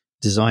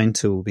design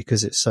tool,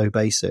 because it's so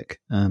basic.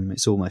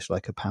 It's almost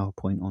like a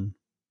PowerPoint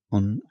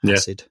on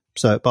acid.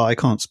 So, but I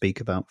can't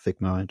speak about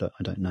Figma.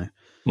 I don't know.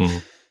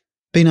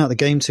 Been out the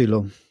game too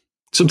long.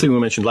 Something we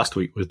mentioned last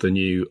week with the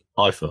new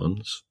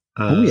iPhones.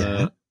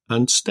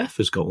 And Steph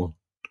has got one.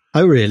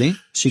 Oh, really?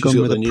 She's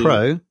gone with a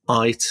Pro?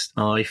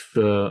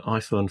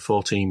 iPhone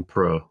 14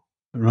 Pro.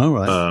 All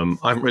right.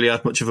 I haven't really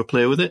had much of a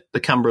play with it. The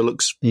camera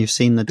looks... You've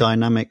seen the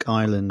dynamic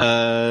island?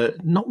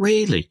 Not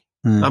really.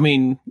 I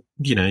mean,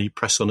 you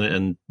press on it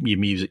and your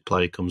music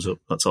player comes up.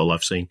 That's all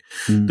I've seen.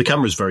 The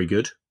camera's very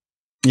good.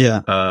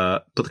 Yeah.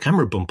 But the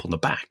camera bump on the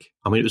back,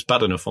 I mean, it was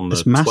bad enough on the 12.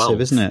 It's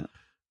massive, isn't it?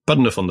 Bad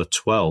enough on the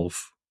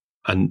 12.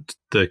 And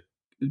the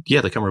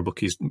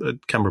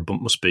camera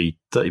bump must be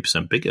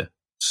 30% bigger.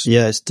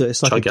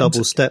 It's like a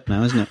double step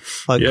now, isn't it?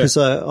 Because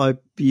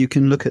you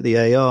can look at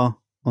the AR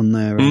on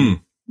their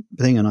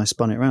thing, and I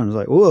spun it around. I was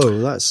like, whoa,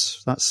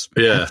 that's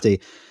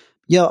hefty.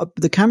 Yeah,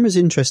 the camera's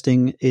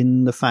interesting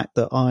in the fact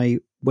that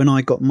when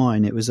I got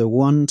mine, it was a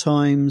 1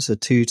 times, a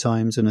 2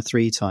 times, and a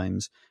 3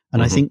 times.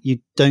 And I think you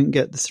don't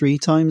get the 3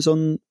 times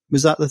on.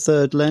 Was that the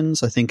third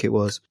lens? I think it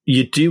was.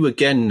 You do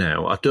again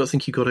now. I don't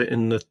think you got it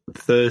in the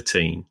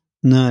 13.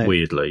 No.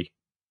 weirdly.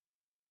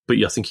 But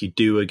I think you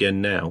do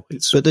again now.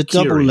 But the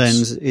double curious.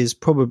 lens is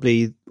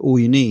probably all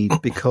you need,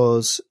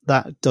 because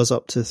that does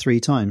up to 3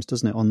 times,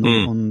 doesn't it,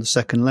 on the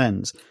second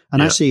lens?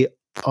 And actually,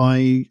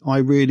 I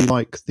really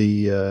like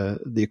the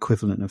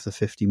equivalent of the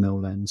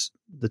 50mm lens,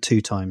 the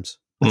 2 times.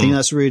 I think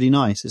that's really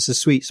nice. It's a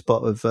sweet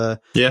spot of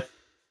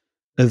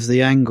of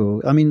the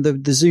angle. I mean,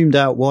 the zoomed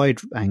out wide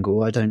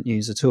angle I don't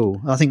use at all.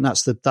 I think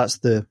that's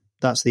the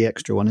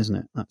extra one, isn't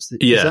it?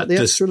 Is that the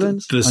extra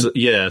lens?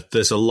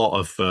 There's a lot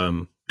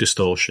of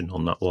distortion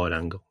on that wide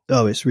angle.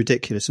 Oh, it's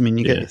ridiculous. I mean,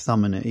 you get your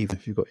thumb in it even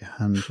if you've got your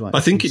hand like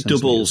I think it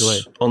doubles away.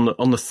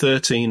 on the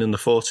 13 and the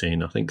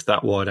 14. I think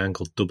that wide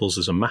angle doubles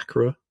as a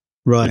macro.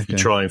 Right. If you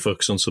try and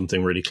focus on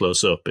something really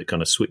close up, it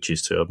kind of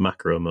switches to a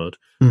macro mode,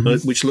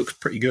 which looks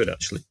pretty good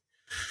actually.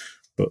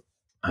 But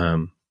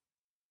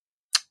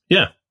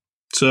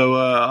so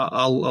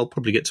I'll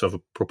probably get to have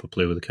a proper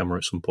play with the camera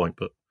at some point.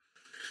 But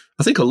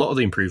I think a lot of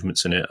the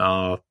improvements in it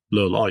are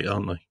low light,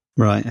 aren't they?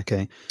 Right.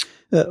 Okay.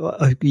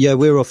 We'll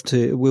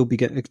be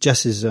getting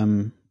Jess's. I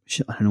don't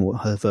know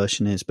what her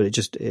version is, but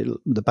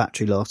the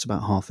battery lasts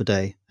about half a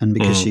day, and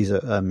because she's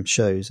at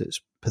shows, it's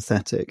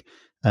pathetic.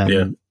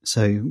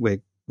 So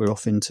we're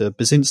off into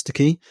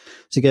Basinski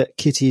to get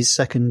Kitty's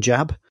second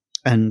jab,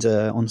 and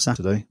on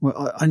Saturday.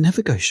 Well, I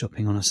never go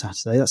shopping on a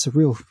Saturday. That's a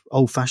real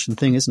old-fashioned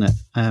thing, isn't it?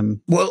 Going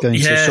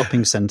to a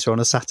shopping centre on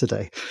a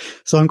Saturday.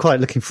 So I'm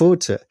quite looking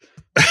forward to it.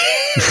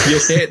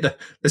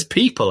 There's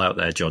people out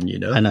there, John, you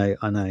know. I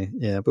know.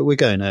 Yeah, but we're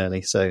going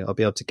early, so I'll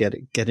be able to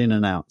get in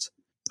and out.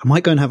 I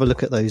might go and have a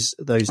look at those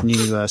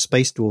new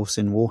space dwarfs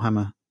in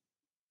Warhammer.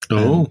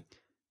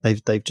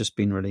 They've just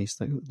been released.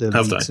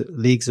 The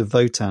Leagues of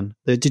Votan.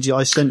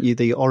 I sent you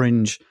the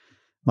orange,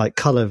 like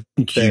colour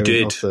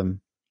variant of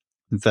them.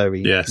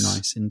 Very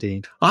nice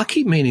indeed. I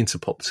keep meaning to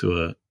pop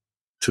to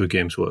a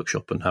Games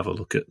Workshop and have a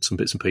look at some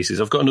bits and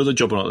pieces. I've got another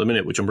job on at the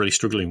minute, which I'm really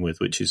struggling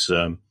with, which is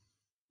the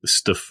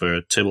stuff for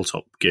a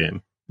tabletop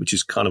game, which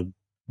is kind of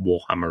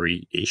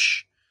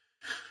Warhammer-y-ish.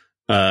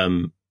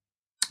 And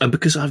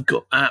because I've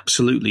got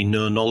absolutely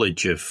no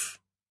knowledge of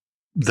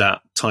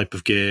that type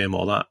of game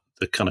or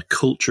the kind of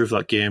culture of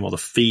that game or the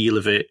feel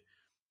of it,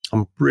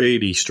 I'm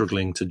really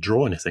struggling to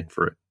draw anything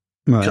for it.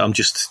 Right.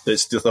 It's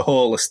just the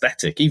whole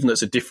aesthetic, even though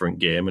it's a different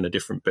game and a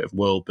different bit of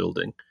world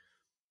building,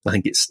 I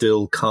think it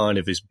still kind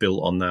of is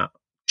built on that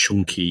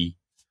chunky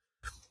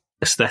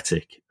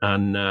aesthetic.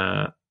 And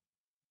I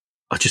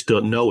just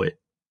don't know it.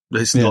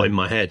 It's not in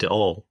my head at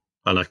all.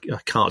 And I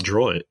can't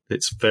draw it.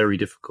 It's very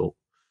difficult.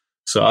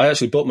 So I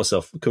actually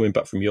coming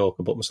back from York,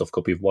 I bought myself a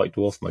copy of White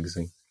Dwarf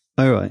magazine.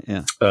 Oh, right,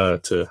 yeah.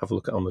 To have a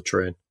look at on the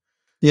train.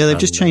 Yeah, they've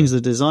just changed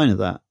the design of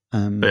that.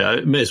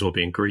 It may as well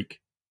be in Greek.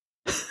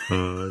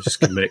 Just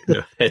can make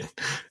the head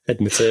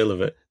and the tail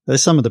of it.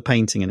 There's some of the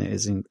painting in it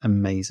is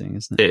amazing,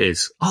 isn't it? It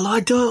is.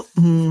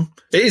 It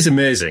is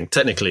amazing.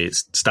 Technically,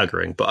 it's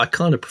staggering, but I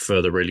kind of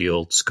prefer the really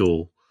old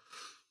school,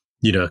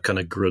 kind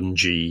of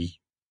grungy,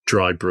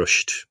 dry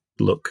brushed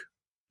look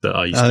that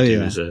I used to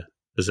do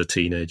as a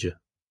teenager.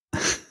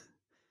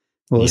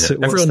 What's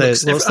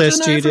their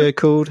studio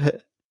called?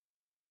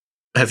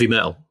 Heavy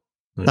Metal.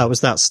 That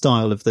was that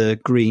style of the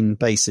green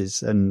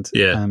bases and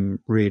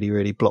really,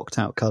 really blocked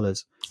out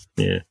colours.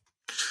 Yeah.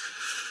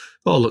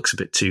 All looks a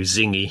bit too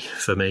zingy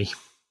for me.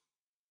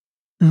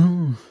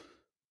 Oh.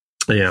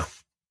 Yeah.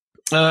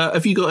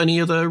 Have you got any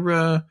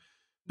other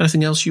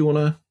anything else you want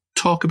to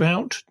talk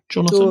about,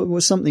 Jonathan? Well,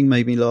 something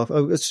made me laugh.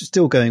 It's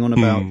still going on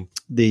about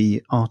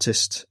the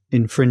artist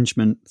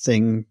infringement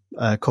thing,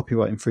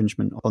 copyright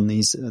infringement on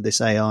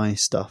this AI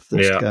stuff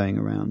that's going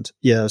around.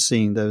 Yeah, I was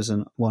seeing there was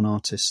one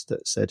artist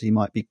that said he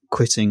might be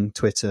quitting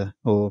Twitter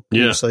or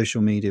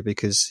social media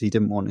because he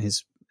didn't want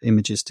his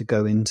images to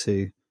go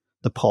into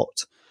the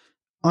pot.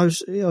 I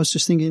was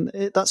just thinking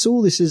that's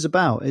all this is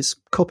about. It's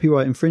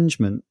copyright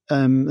infringement.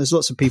 There's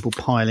lots of people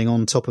piling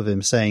on top of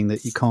him saying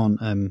that you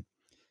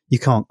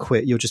can't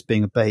quit. You're just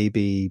being a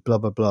baby, blah,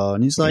 blah, blah.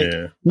 And he's like,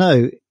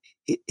 no,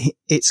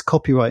 it's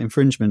copyright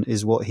infringement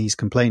is what he's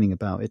complaining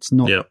about. It's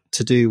not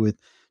to do with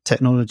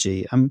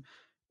technology.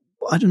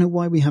 I don't know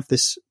why we have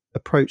this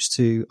approach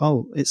to,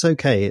 it's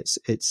okay.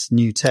 It's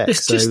new tech.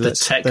 It's just the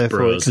tech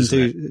bros,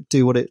 it can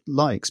do what it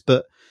likes.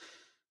 But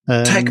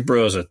tech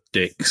bros are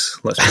dicks.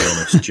 Let's be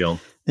honest, John.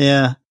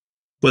 Yeah.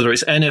 Whether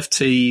it's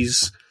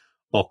NFTs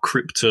or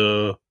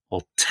crypto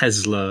or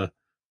Tesla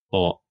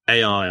or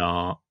AI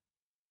art,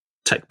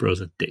 tech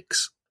bros are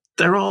dicks.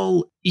 They're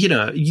all,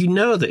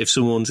 that if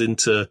someone's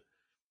into,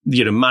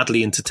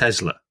 madly into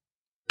Tesla,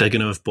 they're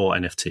going to have bought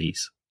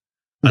NFTs.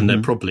 And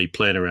they're probably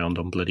playing around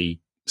on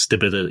bloody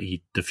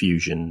stability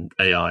diffusion,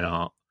 AI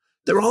art.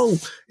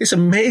 It's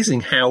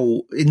amazing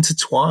how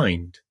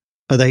intertwined.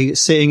 Are they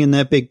sitting in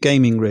their big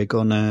gaming rig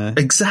on a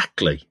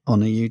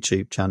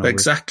YouTube channel?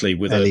 Exactly,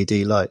 with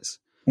LED lights.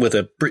 With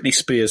a Britney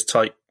Spears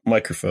type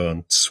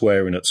microphone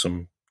swearing at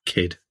some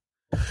kid.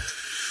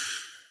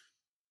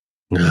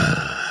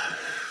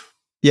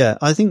 Yeah,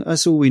 I think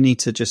that's all we need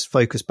to just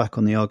focus back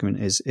on. The argument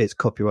is it's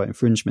copyright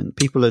infringement.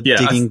 People are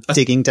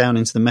digging down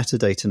into the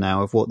metadata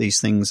now of what these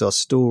things are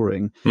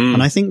storing.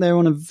 And I think they're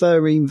on a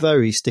very,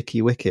 very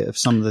sticky wicket of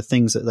some of the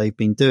things that they've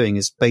been doing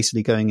is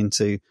basically going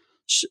into,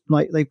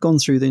 like they've gone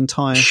through the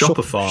entire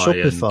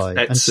Shopify and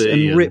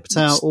Etsy and ripped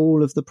out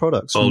all of the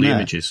products. All the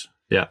images.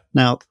 Yeah.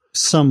 Now,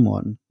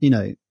 someone,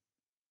 I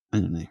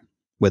don't know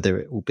whether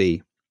it will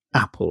be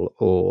Apple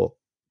or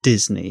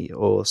Disney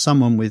or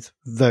someone with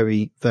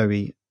very,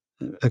 very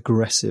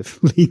aggressive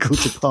legal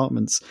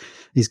departments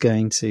is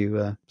going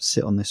to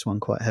sit on this one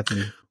quite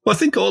heavily. Well, I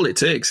think all it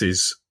takes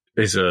is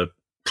a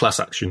class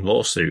action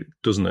lawsuit,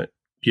 doesn't it?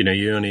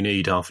 You only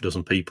need half a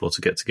dozen people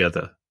to get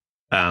together,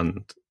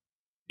 and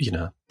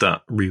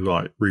that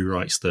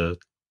rewrites the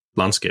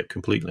landscape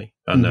completely,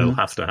 and they'll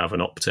have to have an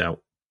opt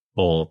out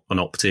or an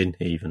opt in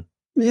even.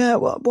 Yeah,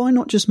 well, why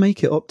not just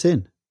make it opt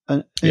in?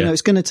 And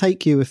it's going to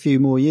take you a few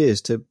more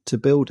years to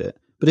build it,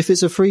 but if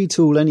it's a free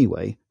tool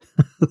anyway.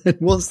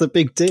 What's the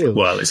big deal?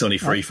 Well, it's only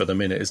free for the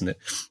minute, isn't it?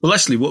 Well,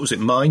 Leslie, what was it?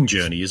 Mind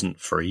Journey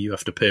isn't free. You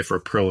have to pay for a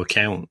pro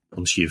account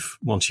once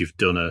you've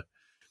done a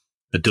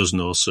dozen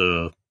or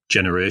so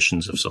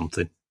generations of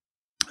something.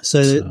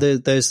 So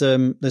there's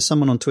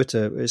someone on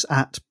Twitter. It's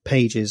at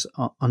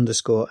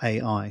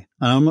pages_AI,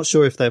 and I'm not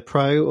sure if they're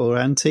pro or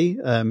anti,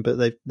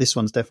 but this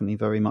one's definitely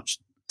very much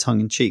tongue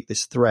in cheek.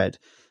 This thread.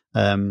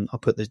 I'll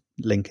put the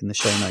link in the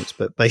show notes,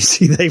 but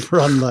basically they've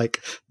run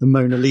like the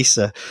Mona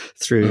Lisa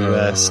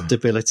through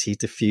stability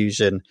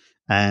diffusion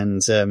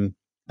and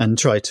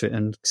tried to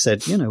and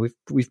said,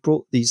 we've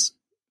brought these,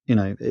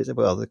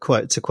 to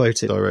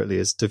quote it directly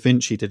is Da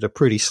Vinci did a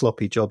pretty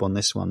sloppy job on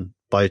this one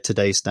by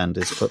today's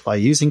standards, but by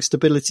using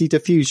stability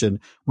diffusion,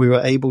 we were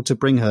able to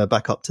bring her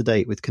back up to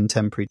date with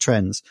contemporary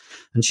trends.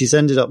 And she's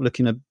ended up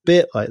looking a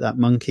bit like that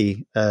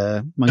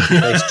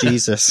monkey-faced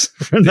Jesus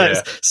from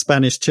that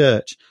Spanish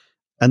church.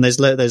 And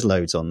there's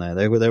loads on there.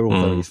 They're all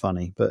very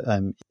funny, but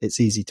it's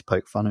easy to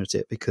poke fun at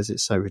it because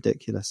it's so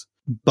ridiculous.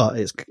 But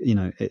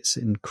it's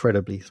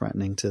incredibly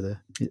threatening to the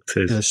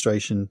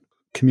illustration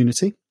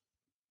community.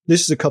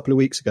 This is a couple of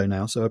weeks ago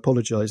now, so I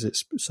apologise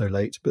it's so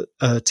late. But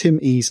Tim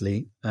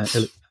Easley,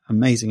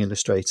 amazing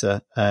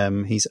illustrator,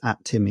 he's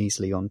at Tim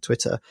Easley on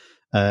Twitter.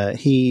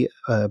 He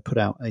put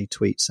out a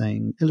tweet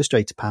saying,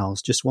 "Illustrator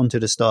pals, just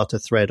wanted to start a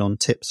thread on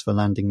tips for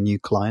landing new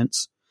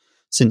clients,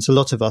 since a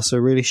lot of us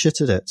are really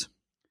shit at it.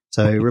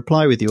 So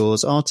reply with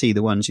yours, RT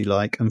the ones you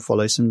like, and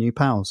follow some new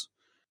pals."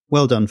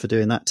 Well done for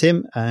doing that,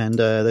 Tim. And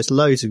there's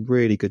loads of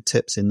really good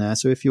tips in there.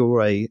 So if you're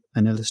an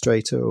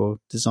illustrator or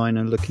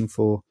designer looking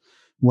for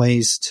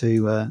ways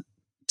to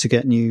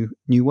get new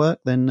work,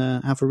 then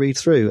have a read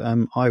through.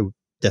 I would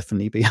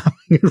definitely be having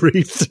a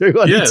read through.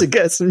 I need to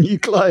get some new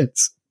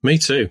clients. Me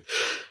too.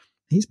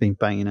 He's been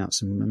banging out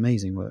some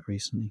amazing work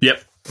recently.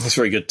 Yep, that's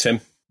very good,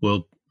 Tim.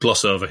 We'll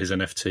gloss over his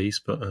NFTs,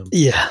 but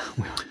yeah.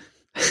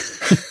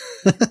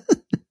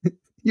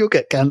 You'll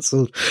get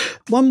cancelled.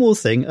 One more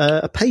thing,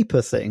 a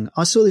paper thing.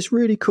 I saw this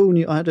really cool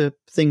I had a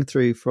thing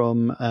through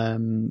from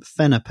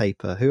Fenner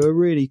Paper, who are a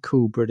really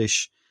cool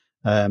British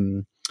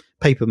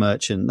paper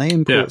merchant. They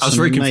import I was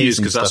very confused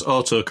because that's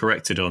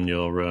auto-corrected on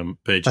your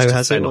page. Oh,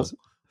 has fennel. it?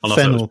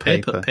 Fennel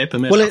paper. Paper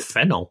made out of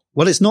fennel.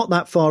 Well, it's not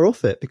that far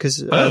off it because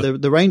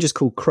the range is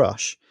called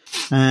Crush,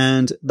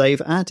 and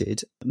they've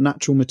added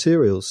natural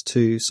materials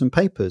to some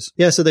papers.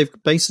 Yeah, so they've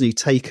basically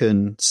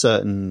taken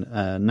certain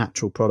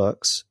natural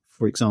products,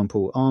 for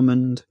example,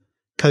 almond,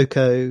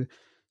 cocoa,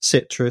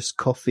 citrus,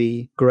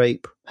 coffee,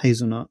 grape,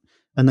 hazelnut,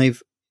 and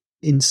they've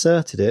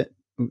inserted it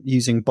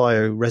using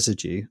bio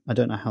residue. I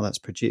don't know how that's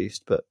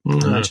produced, but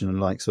imagine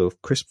like sort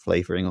of crisp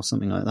flavoring or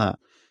something like that.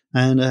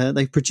 And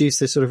they've produced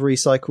this sort of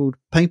recycled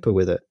paper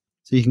with it.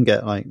 So you can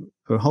get like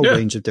a whole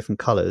range of different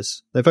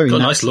colours. They're very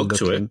nice look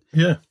looking. to it.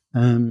 Yeah.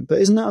 But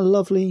isn't that a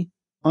lovely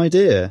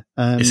idea?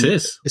 It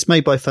is. It's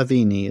made by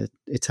Favini, an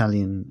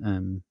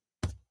Italian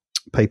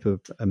paper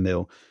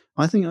mill.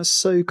 I think that's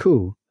so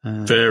cool.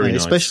 Very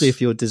nice. Especially if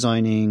you're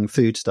designing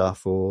food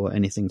stuff or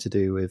anything to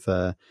do with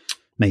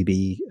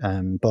maybe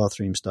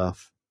bathroom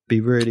stuff. Be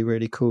really,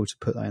 really cool to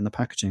put that in the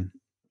packaging.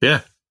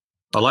 Yeah,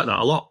 I like that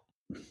a lot.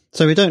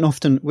 So we don't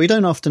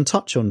often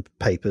touch on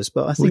papers,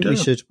 but I think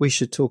we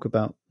should talk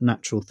about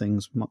natural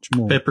things much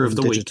more. Paper of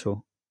the digital.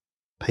 week.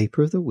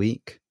 Paper of the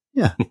week.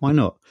 Yeah, why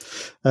not?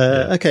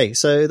 Okay,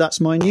 so that's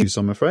my news,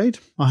 I'm afraid.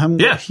 I haven't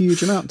got a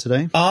huge amount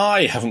today.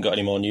 I haven't got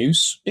any more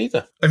news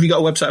either. Have you got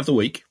a website of the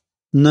week?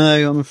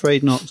 No, I'm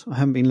afraid not. I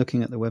haven't been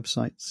looking at the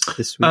websites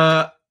this week.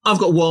 I've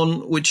got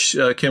one which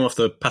came off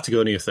the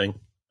Patagonia thing,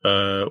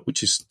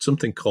 which is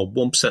something called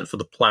 1% for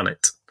the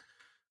Planet,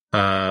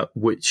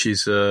 which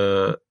is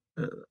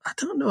I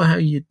don't know how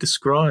you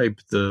describe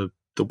the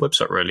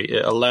website really.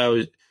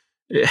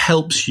 It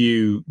helps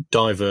you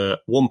divert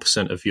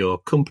 1% of your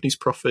company's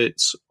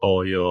profits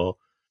or your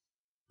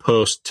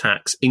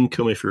post-tax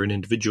income if you're an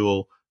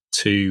individual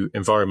to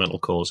environmental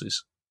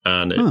causes.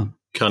 And it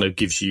kind of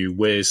gives you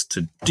ways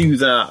to do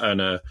that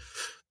and a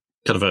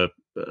kind of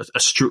a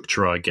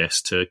structure, I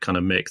guess, to kind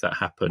of make that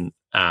happen.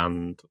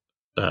 And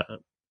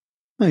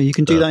Oh, you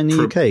can do that in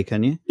the UK,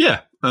 can you?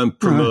 Yeah,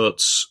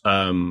 promotes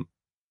the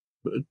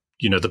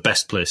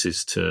best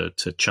places to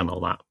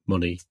channel that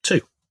money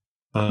to.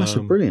 That's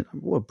what a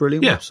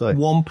brilliant website.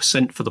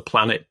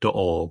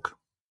 1%fortheplanet.org.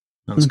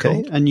 That's okay,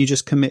 called. And you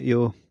just commit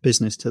your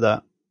business to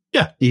that.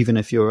 Yeah, even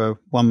if you're a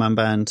one-man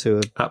band to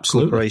a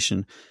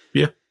corporation.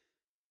 Yeah,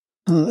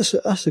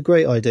 that's a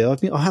great idea.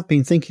 I have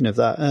been thinking of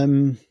that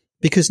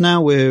because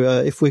now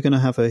if we're going to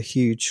have a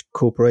huge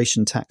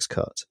corporation tax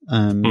cut,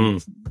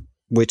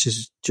 which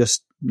is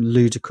just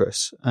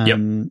ludicrous.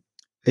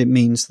 It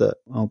means that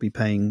I'll be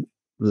paying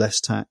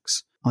less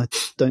tax. I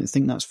don't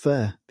think that's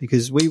fair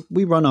because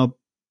we run our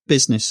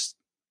business,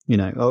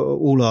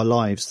 all our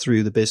lives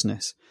through the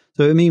business.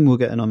 So it means we'll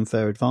get an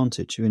unfair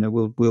advantage.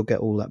 We'll get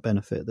all that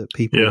benefit that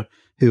people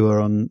who are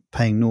on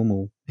paying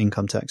normal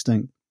income tax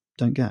don't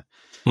get.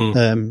 I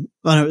know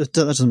that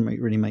doesn't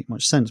really make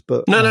much sense,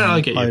 but no,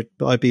 I get you.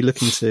 I'd be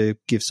looking to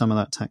give some of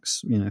that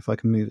tax. If I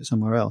can move it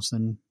somewhere else,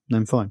 then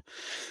fine.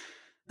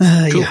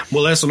 Cool. Yeah.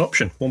 Well, there's an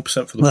option.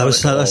 1% for the planet.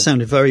 That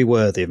sounded very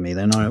worthy of me.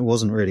 Then it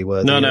wasn't really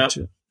worthy. No.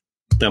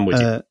 I'm with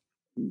you.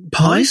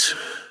 Pies.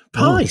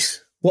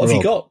 What have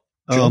you got,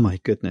 John? Oh my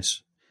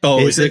goodness. Oh,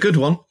 is it a good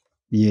one?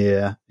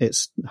 Yeah,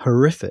 it's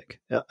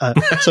horrific.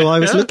 So I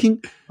was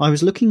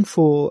looking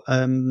for,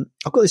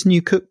 I've got this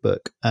new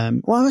cookbook.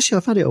 Well, actually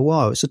I've had it a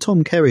while. It's a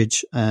Tom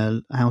Kerridge,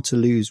 How to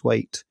Lose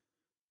Weight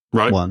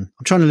one.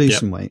 I'm trying to lose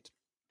some weight.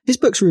 His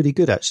book's really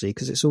good actually,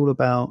 because it's all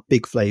about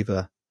big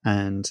flavour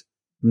and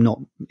not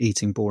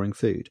eating boring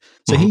food.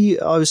 So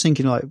I was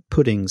thinking like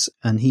puddings,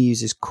 and he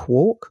uses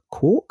quark.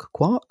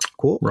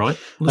 Right.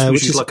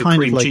 Which is like a kind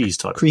cream of like cheese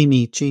type.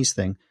 creamy cheese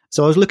thing.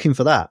 So I was looking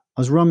for that.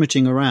 I was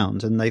rummaging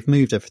around, and they've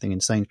moved everything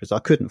in Sainsbury's. I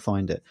couldn't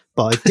find it,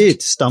 but I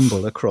did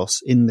stumble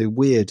across in the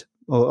weird,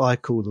 or I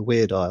call the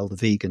weird aisle, the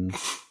vegan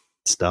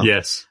stuff.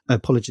 Yes.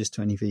 Apologies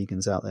to any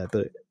vegans out there,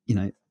 but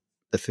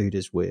the food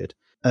is weird.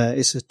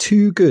 It's a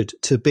too good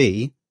to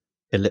be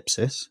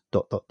ellipsis ...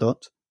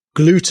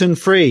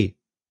 gluten-free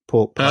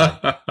pork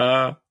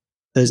pie.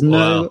 There's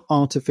no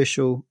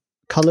artificial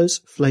colours,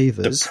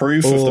 flavours. The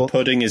proof of the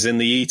pudding is in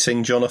the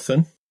eating,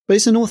 Jonathan. But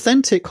it's an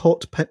authentic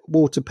hot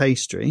water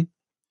pastry,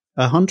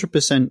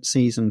 100%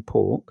 seasoned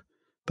pork,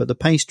 but the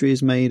pastry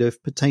is made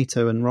of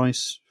potato and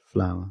rice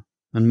flour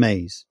and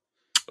maize.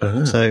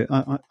 So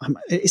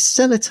it's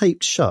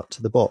sellotaped shut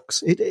to the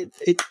box.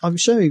 I've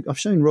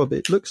shown Rob.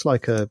 It looks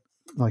like a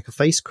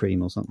face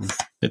cream or something.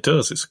 It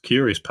does. It's a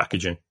curious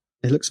packaging.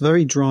 It looks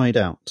very dried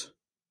out.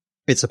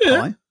 It's a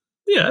pie.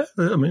 Yeah,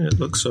 I mean it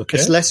looks okay.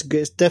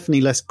 It's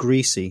definitely less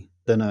greasy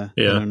than a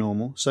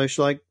normal. So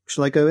shall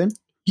I go in?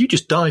 You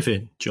just dive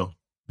in, John.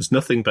 There's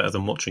nothing better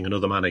than watching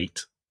another man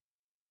eat.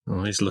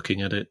 Oh, he's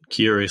looking at it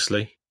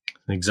curiously,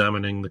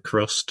 examining the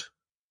crust.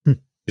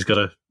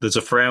 There's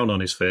a frown on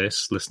his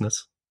face,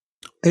 listeners.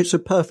 It's a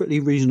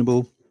perfectly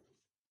reasonable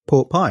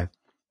pork pie.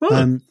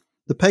 Oh.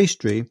 The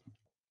pastry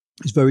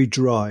is very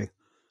dry,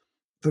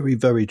 very,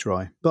 very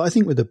dry. But I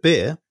think with a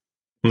beer,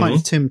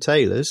 like Tim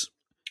Taylor's,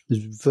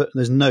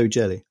 there's no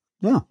jelly.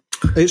 Yeah,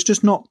 it's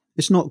just not.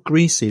 It's not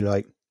greasy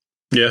like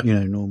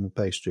normal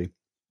pastry.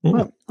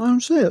 Well,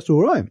 I'll say that's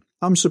all right.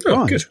 I'm surprised.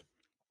 Oh, good.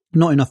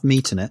 Not enough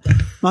meat in it.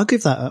 I'm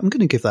going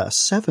to give that a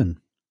 7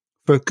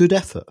 for a good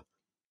effort.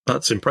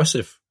 That's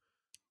impressive.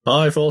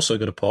 I've also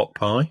got a pork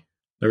pie.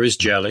 There is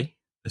jelly.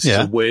 This is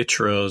a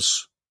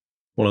Waitrose,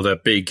 one of their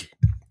big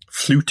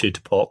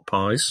fluted pork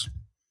pies.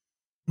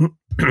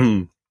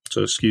 So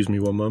excuse me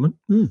one moment.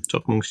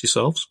 Talk amongst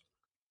yourselves.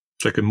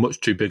 Take a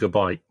much too big a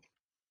bite.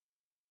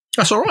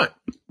 That's all right.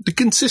 The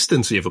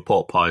consistency of a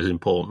pork pie is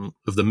important,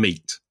 of the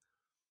meat.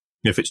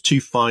 If it's too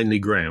finely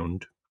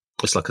ground,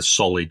 it's like a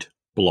solid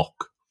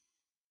block.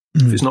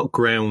 If it's not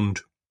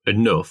ground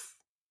enough,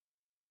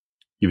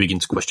 you begin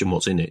to question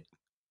what's in it.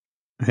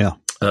 Yeah.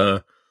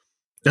 And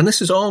this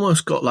has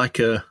almost got like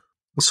a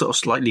sort of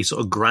slightly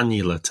sort of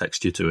granular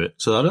texture to it.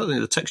 So I don't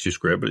think the texture's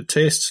great, but it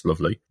tastes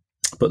lovely.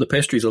 But the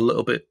pastry's a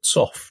little bit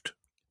soft.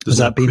 Has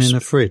that been in a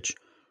fridge?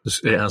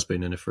 It has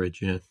been in a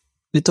fridge, yeah.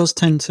 It does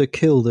tend to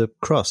kill the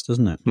crust,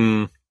 doesn't it?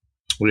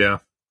 Yeah.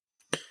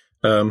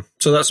 So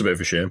that's a bit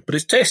of a shame. But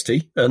it's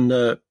tasty, and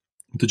the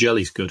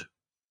jelly's good.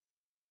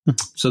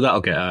 So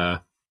that'll get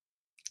a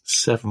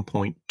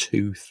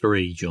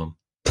 7.23, John.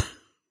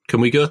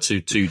 Can we go to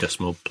 2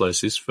 decimal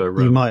places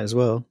for... you might as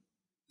well.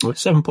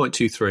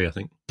 7.23, I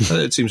think.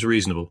 It seems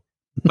reasonable.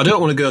 I don't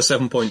want to go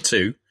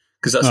 7.2,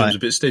 because that seems a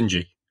bit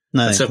stingy.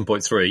 No.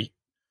 7.3,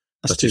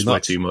 that's just way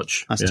too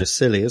much. That's just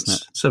silly, isn't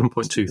it?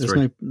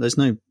 7.23.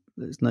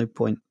 There's no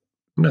point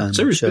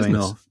serious showing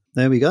business. off.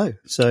 There we go.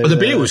 So the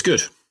beer was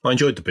good. I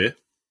enjoyed the beer.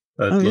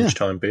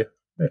 Lunchtime beer.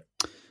 Yeah.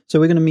 So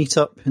we're going to meet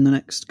up in the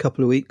next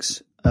couple of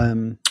weeks.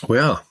 We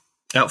are.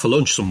 Out for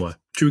lunch somewhere.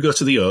 Should we go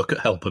to the Oak at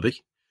Helperby?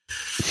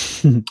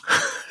 Should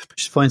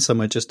find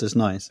somewhere just as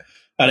nice.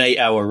 An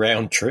 8-hour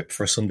round trip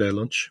for a Sunday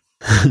lunch.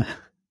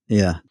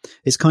 Yeah.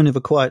 It's kind of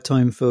a quiet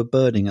time for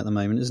birding at the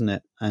moment, isn't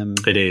it?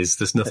 It is.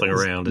 There's nothing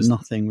around.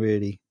 Nothing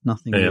really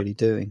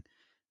doing.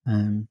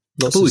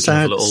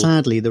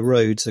 Sadly, the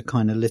roads are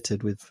kind of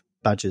littered with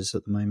badgers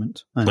at the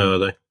moment. Oh, are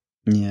they?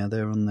 Yeah,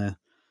 they're on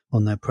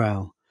on their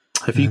prowl.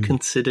 Have you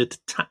considered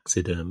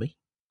taxidermy?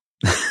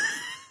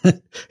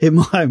 It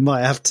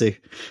might have to.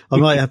 I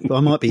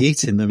might be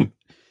eating them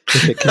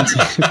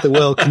if the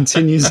world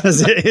continues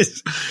as it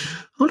is. I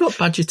wonder what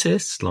badger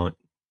tastes like.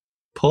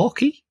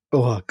 Porky?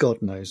 Oh,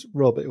 God knows.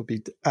 Rob, it would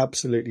be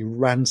absolutely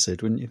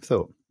rancid, wouldn't you have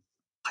thought?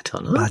 I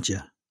don't know.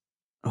 Badger.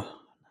 Oh.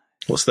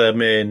 What's their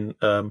main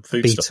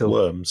food Beetle. stuff?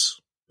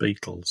 Worms.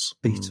 Beetles.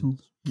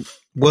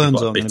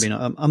 Worms aren't going to be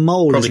nice. A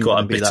mole isn't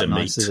going to be that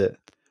nice, is it?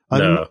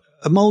 No.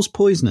 A mole's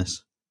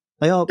poisonous.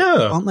 They are,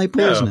 aren't they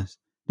poisonous?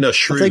 No,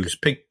 shrews.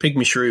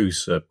 Pygmy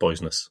shrews are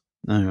poisonous.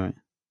 Oh, right.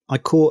 I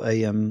caught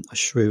a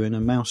shrew in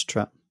a mouse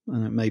trap,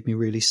 and it made me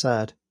really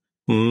sad.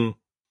 Mm.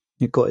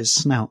 It got his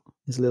snout,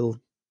 his little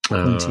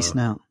pointy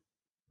snout.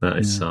 That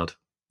is sad.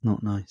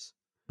 Not nice.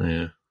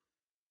 Yeah.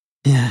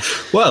 Yeah.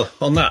 Well,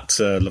 on that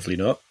lovely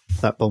note.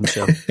 That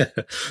bombshell.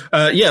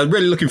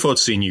 Really looking forward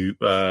to seeing you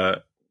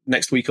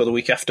next week or the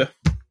week after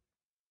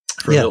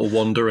for a little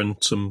wander and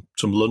some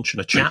lunch and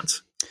a chat.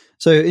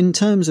 So in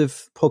terms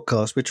of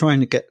podcast, we're trying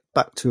to get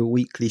back to a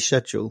weekly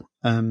schedule,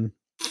 and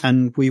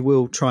we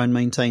will try and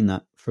maintain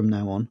that from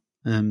now on.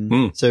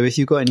 So if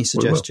you've got any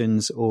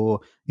suggestions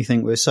or you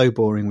think we're so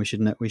boring we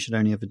should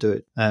only ever do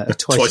it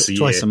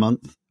twice a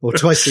month or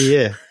twice a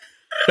year,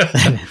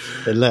 then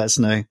let us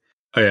know.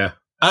 Oh, yeah.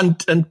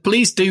 And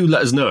please do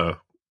let us know,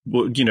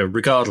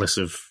 regardless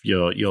of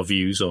your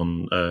views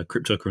on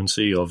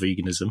cryptocurrency or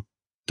veganism.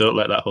 Don't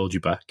let that hold you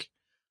back.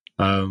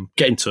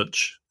 Get in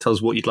touch. Tell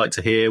us what you'd like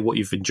to hear, what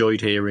you've enjoyed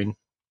hearing.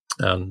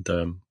 And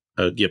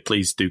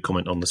please do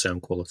comment on the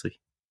sound quality.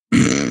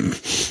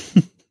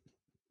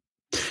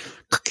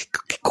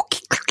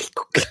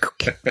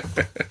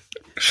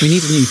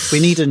 We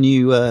need a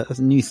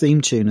new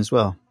theme tune as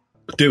well.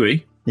 Do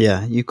we?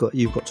 Yeah, you've got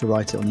to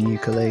write it on the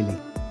ukulele.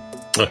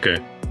 Okay.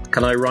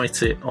 Can I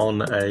write it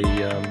on a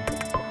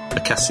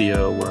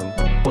Casio?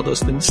 What are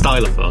those things?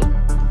 Stylophone.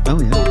 Oh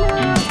yeah.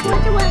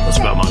 That's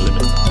about my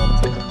limit.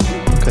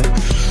 Okay.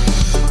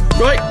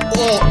 Right.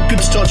 Well, good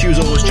to talk to you as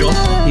always, John.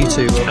 You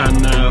too, Rob.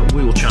 And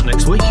we will chat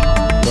next week.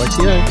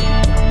 Rightio.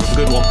 Have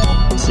a good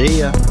one. See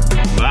ya.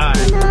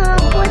 Bye.